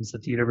microaggressions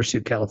that the University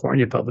of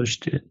California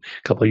published a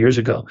couple of years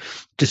ago,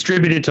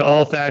 distributed to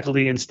all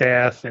faculty and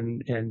staff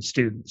and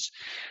students.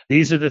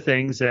 These are the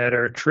things that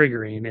are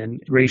triggering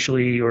and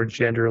racially or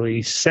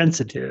genderly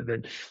sensitive,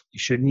 and you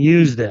shouldn't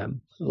use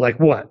them. Like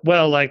what?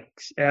 Well, like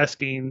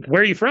asking,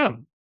 where are you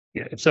from?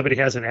 If somebody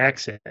has an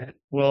accent,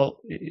 well,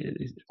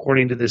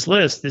 according to this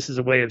list, this is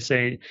a way of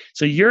saying,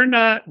 so you're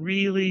not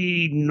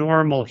really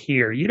normal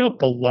here. You don't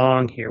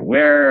belong here.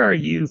 Where are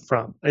you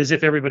from? As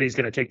if everybody's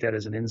going to take that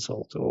as an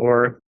insult.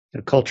 Or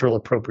cultural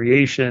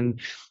appropriation.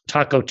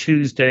 Taco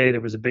Tuesday, there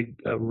was a big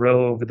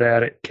row over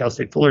that at Cal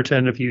State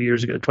Fullerton a few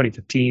years ago,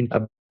 2015,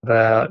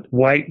 about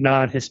white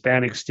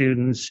non-Hispanic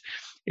students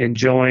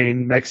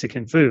enjoying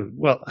Mexican food.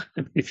 Well,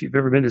 if you've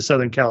ever been to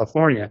Southern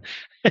California,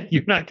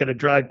 you're not going to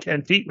drive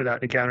 10 feet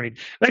without encountering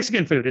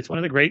Mexican food. It's one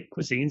of the great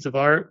cuisines of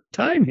our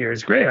time here.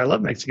 It's great. I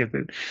love Mexican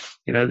food.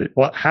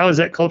 How is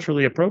that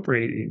culturally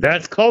appropriating?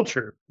 That's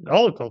culture.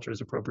 All of culture is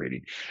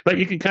appropriating. But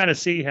you can kind of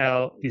see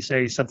how you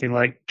say something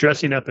like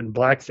dressing up in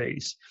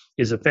blackface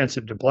is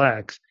offensive to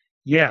blacks.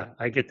 Yeah,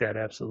 I get that.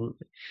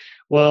 Absolutely.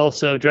 Well,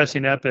 so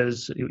dressing up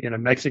as in a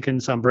Mexican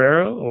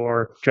sombrero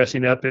or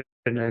dressing up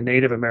in a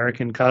Native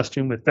American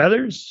costume with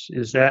feathers,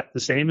 is that the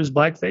same as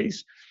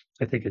blackface?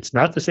 I think it's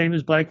not the same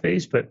as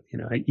blackface, but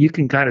you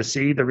can kind of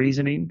see the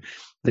reasoning,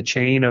 the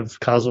chain of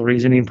causal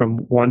reasoning from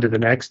one to the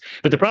next.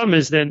 But the problem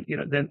is then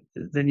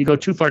you go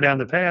too far down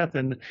the path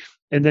and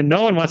then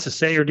no one wants to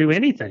say or do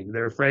anything.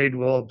 They're afraid,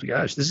 well,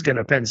 gosh, this is going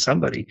to offend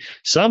somebody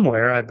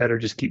somewhere. I better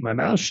just keep my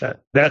mouth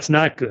shut. That's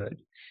not good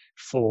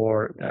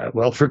for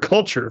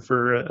culture,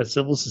 for a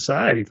civil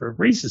society, for a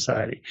free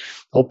society.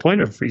 The whole point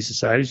of a free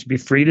society is to be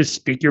free to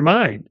speak your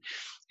mind.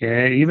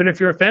 And even if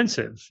you're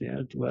offensive,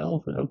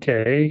 well,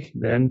 okay,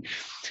 then,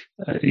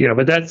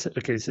 but that's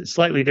okay. So it's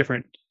slightly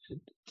different,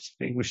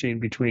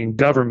 distinguishing between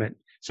government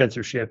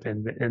censorship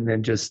and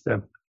then just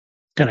the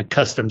kind of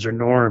customs or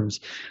norms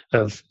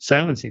of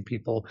silencing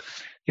people.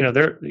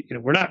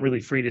 We're not really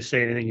free to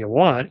say anything you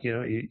want.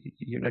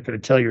 You're not going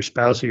to tell your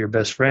spouse or your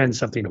best friend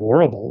something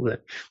horrible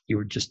that you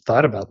were just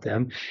thought about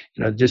them.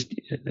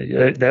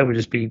 That would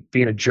just be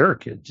being a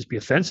jerk. It'd just be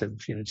offensive.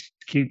 Just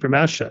keep your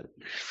mouth shut.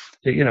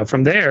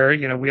 From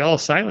there, we all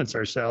silence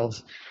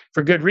ourselves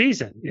for good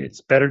reason. It's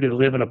better to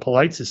live in a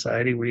polite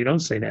society where you don't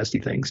say nasty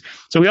things.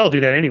 So we all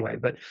do that anyway.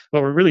 But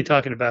what we're really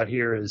talking about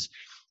here is,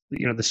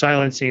 the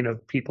silencing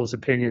of people's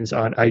opinions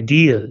on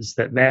ideas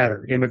that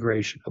matter: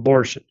 immigration,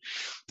 abortion,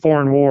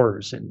 foreign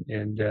wars,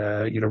 and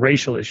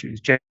racial issues,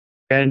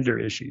 gender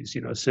issues.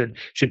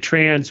 Should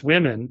trans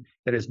women,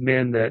 that is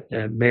men that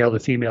male to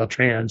female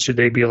trans, should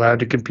they be allowed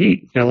to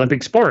compete in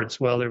Olympic sports?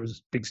 Well, there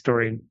was a big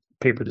story in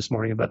paper this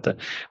morning about the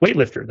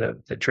weightlifter,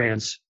 the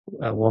trans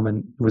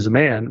woman who was a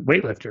man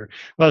weightlifter.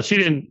 Well,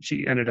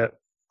 she ended up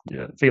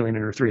failing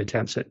in her 3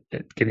 attempts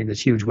at getting this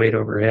huge weight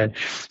over her head.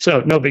 So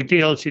no big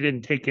deal. She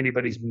didn't take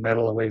anybody's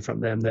medal away from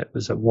them. That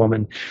was a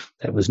woman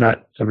that was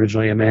not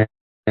originally a man.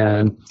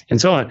 And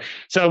so on.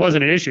 So it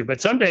wasn't an issue,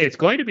 but someday it's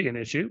going to be an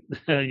issue,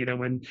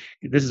 when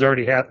this has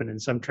already happened in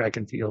some track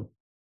and field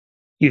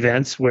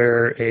events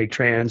where a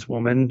trans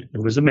woman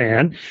who was a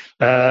man,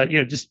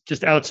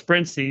 just out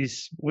sprints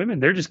these women.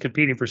 They're just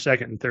competing for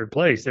second and third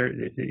place.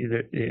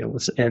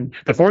 And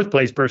the fourth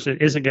place person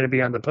isn't going to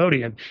be on the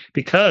podium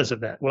because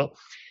of that. Well,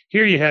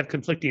 here you have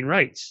conflicting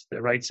rights,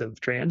 the rights of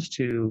trans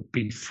to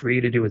be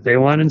free to do what they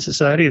want in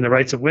society, and the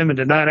rights of women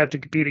to not have to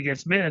compete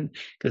against men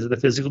because of the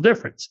physical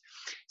difference.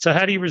 So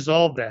how do you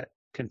resolve that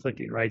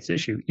conflicting rights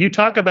issue? You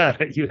talk about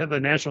it. You have a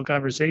national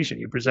conversation.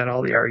 You present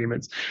all the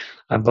arguments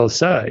on both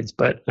sides.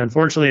 But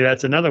unfortunately,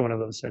 that's another one of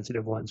those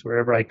sensitive ones.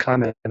 Wherever I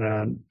comment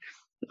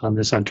on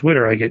this on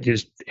Twitter, I get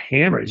just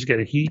hammered. I just get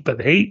a heap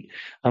of hate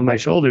on my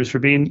shoulders for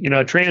being,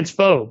 a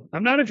transphobe.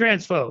 I'm not a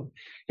transphobe,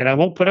 and I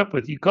won't put up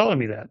with you calling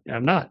me that.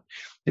 I'm not.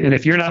 And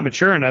if you're not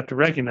mature enough to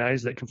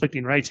recognize that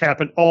conflicting rights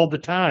happen all the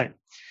time,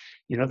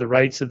 the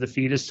rights of the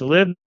fetus to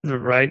live, the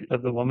right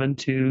of the woman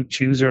to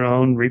choose her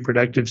own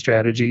reproductive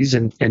strategies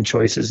and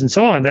choices and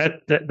so on,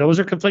 that those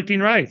are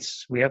conflicting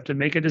rights. We have to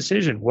make a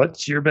decision.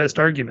 What's your best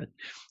argument?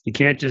 You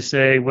can't just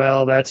say,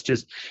 well, that's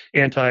just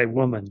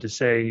anti-woman to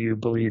say you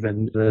believe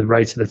in the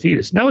rights of the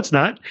fetus. No, it's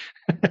not.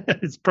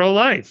 It's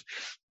pro-life.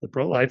 The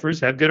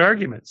pro-lifers have good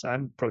arguments.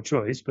 I'm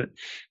pro-choice, but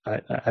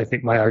I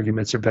think my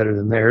arguments are better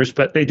than theirs.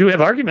 But they do have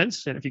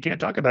arguments, and if you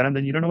can't talk about them,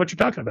 then you don't know what you're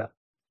talking about.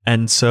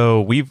 And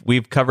so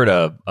we've covered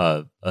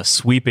a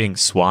sweeping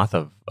swath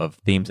of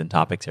themes and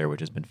topics here, which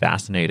has been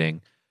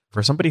fascinating.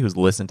 For somebody who's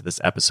listened to this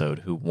episode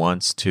who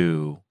wants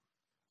to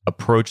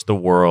approach the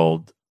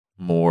world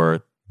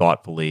more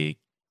thoughtfully,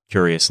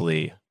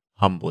 curiously,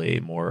 humbly,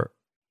 more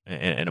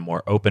in a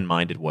more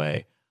open-minded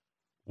way,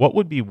 what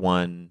would be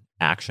one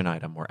action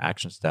item or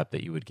action step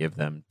that you would give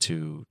them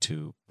to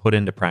put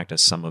into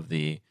practice some of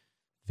the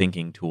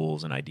thinking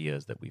tools and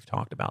ideas that we've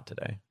talked about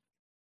today?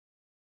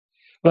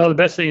 Well, the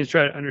best thing is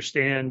try to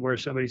understand where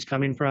somebody's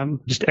coming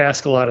from. Just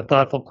ask a lot of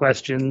thoughtful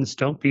questions.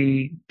 Don't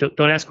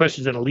ask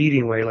questions in a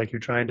leading way, like you're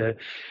trying to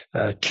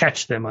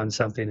catch them on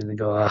something and then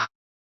go, aha,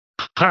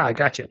 I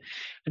gotcha.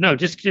 No,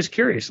 just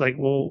curious. Like,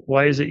 well,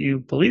 why is it you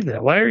believe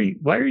that? Why are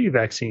you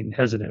vaccine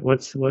hesitant?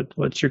 What's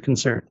your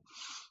concern?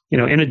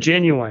 In a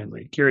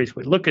genuinely curious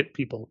way. Look at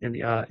people in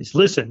the eyes.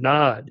 Listen,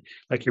 nod,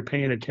 like you're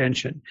paying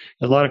attention.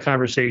 A lot of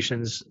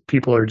conversations,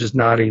 people are just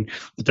nodding,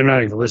 but they're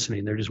not even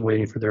listening. They're just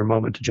waiting for their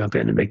moment to jump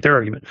in and make their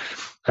argument.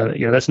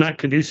 That's not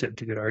conducive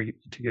to good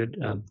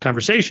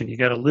conversation. You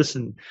got to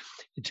listen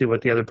to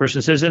what the other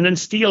person says, and then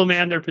steel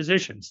man their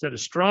position instead of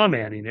straw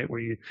manning it,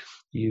 where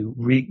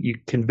you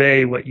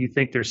convey what you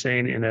think they're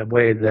saying in a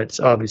way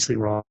that's obviously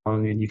wrong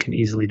and you can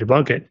easily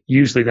debunk it.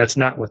 Usually that's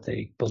not what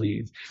they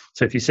believe.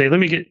 So if you say, let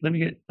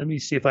me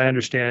see if I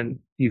understand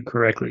you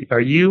correctly.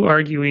 Are you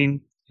arguing?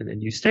 And then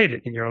you state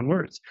it in your own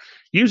words.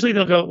 Usually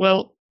they'll go,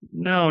 well,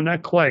 no,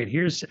 not quite.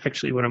 Here's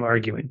actually what I'm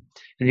arguing.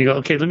 And you go,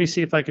 okay, let me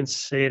see if I can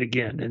say it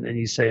again. And then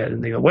you say it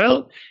and they go,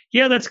 well,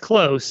 yeah, that's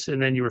close.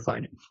 And then you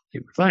refine it.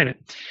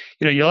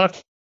 You'll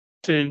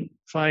often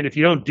find if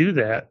you don't do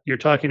that, you're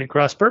talking at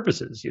cross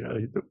purposes.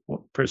 The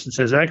person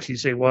says X, you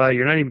say Y,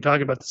 you're not even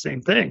talking about the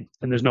same thing.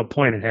 And there's no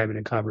point in having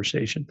a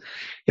conversation.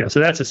 So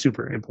that's a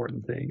super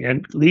important thing.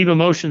 And leave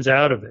emotions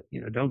out of it.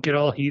 Don't get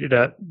all heated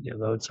up,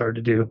 though it's hard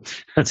to do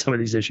on some of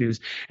these issues.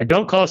 And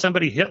don't call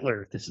somebody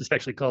Hitler. This is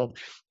actually called,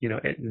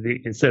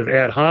 instead of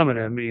ad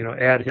hominem,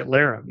 ad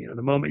Hitlerum.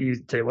 The moment you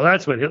say, well,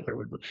 that's what Hitler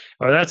would,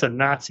 or that's a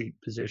Nazi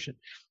position.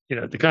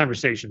 The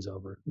conversation's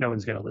over. No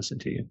one's going to listen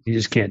to you. You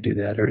just can't do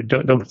that. Or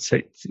don't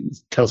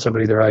tell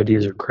somebody their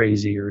ideas are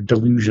crazy or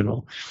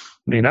delusional.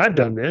 I mean, I've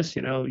done this.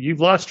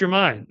 You've lost your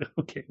mind.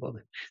 Okay, well,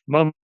 the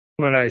moment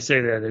I say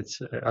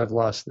that, I've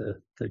lost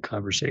the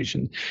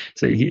conversation.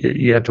 So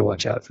you have to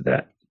watch out for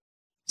that.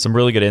 Some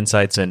really good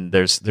insights, and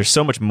there's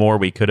so much more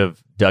we could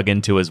have dug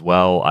into as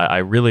well. I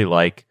really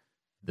like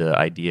the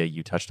idea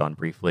you touched on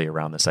briefly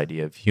around this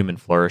idea of human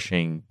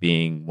flourishing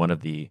being one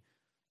of the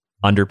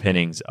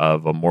underpinnings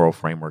of a moral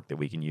framework that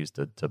we can use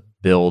to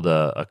build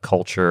a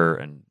culture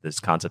and this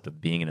concept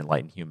of being an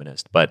enlightened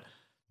humanist. But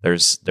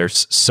there's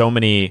so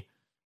many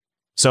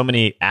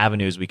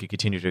avenues we could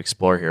continue to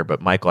explore here.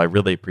 But Michael, I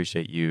really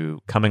appreciate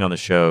you coming on the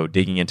show,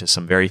 digging into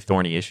some very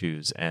thorny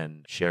issues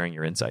and sharing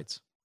your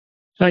insights.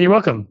 You're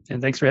welcome.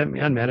 And thanks for having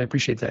me on, Matt. I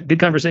appreciate that. Good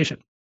conversation.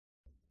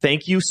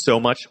 Thank you so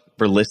much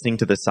for listening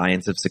to The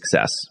Science of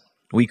Success.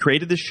 We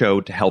created this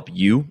show to help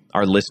you,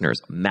 our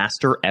listeners,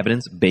 master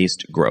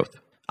evidence-based growth.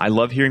 I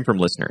love hearing from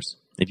listeners.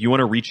 If you want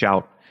to reach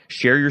out,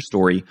 share your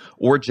story,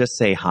 or just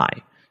say hi,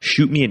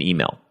 shoot me an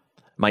email.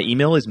 My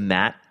email is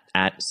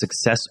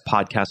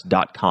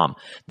matt@successpodcast.com.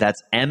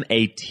 That's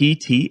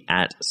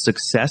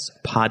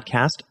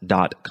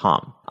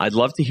matt@successpodcast.com. I'd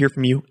love to hear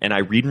from you, and I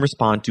read and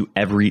respond to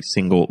every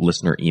single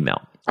listener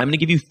email. I'm going to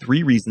give you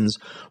 3 reasons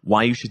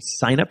why you should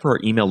sign up for our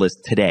email list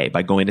today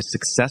by going to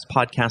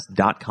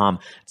successpodcast.com,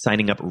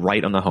 signing up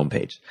right on the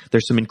homepage.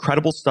 There's some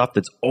incredible stuff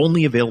that's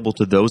only available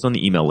to those on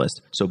the email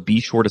list, so be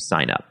sure to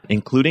sign up,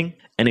 including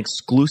an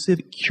exclusive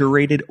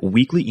curated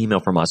weekly email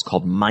from us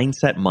called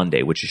Mindset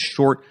Monday, which is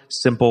short,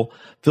 simple,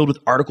 filled with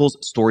articles,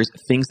 stories,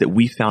 things that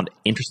we found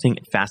interesting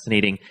and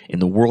fascinating in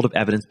the world of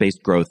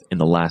evidence-based growth in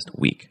the last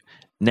week.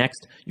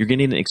 Next, you're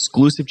getting an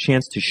exclusive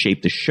chance to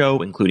shape the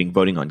show, including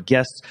voting on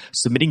guests,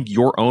 submitting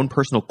your own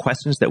personal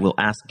questions that we'll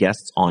ask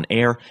guests on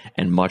air,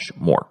 and much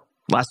more.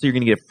 Lastly, you're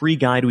going to get a free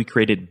guide we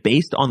created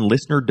based on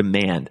listener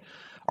demand,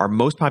 our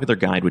most popular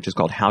guide, which is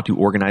called How to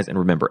Organize and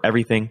Remember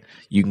Everything.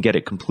 You can get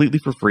it completely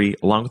for free,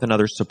 along with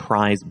another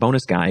surprise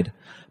bonus guide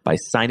by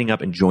signing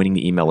up and joining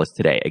the email list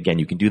today. Again,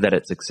 you can do that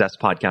at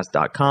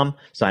successpodcast.com,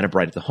 sign up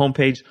right at the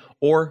homepage,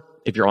 or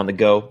if you're on the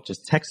go,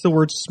 just text the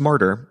word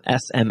SMARTER,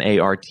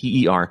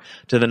 SMARTER,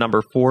 to the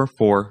number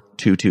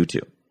 44222.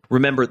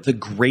 Remember, the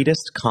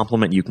greatest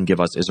compliment you can give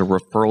us is a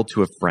referral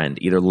to a friend,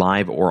 either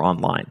live or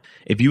online.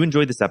 If you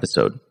enjoyed this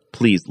episode,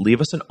 please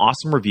leave us an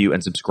awesome review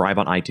and subscribe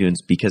on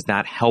iTunes, because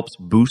that helps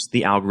boost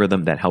the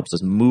algorithm, that helps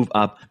us move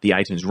up the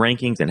iTunes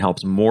rankings and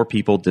helps more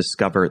people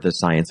discover the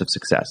science of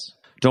success.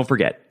 Don't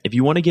forget, if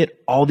you want to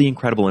get all the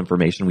incredible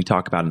information we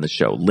talk about in the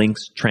show,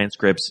 links,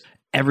 transcripts,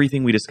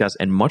 everything we discuss,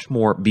 and much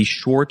more, be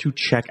sure to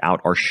check out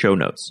our show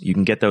notes. You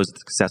can get those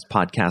at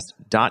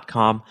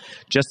successpodcast.com.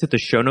 Just hit the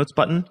show notes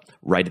button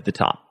right at the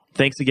top.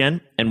 Thanks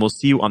again, and we'll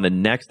see you on the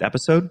next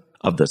episode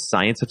of The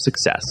Science of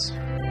Success.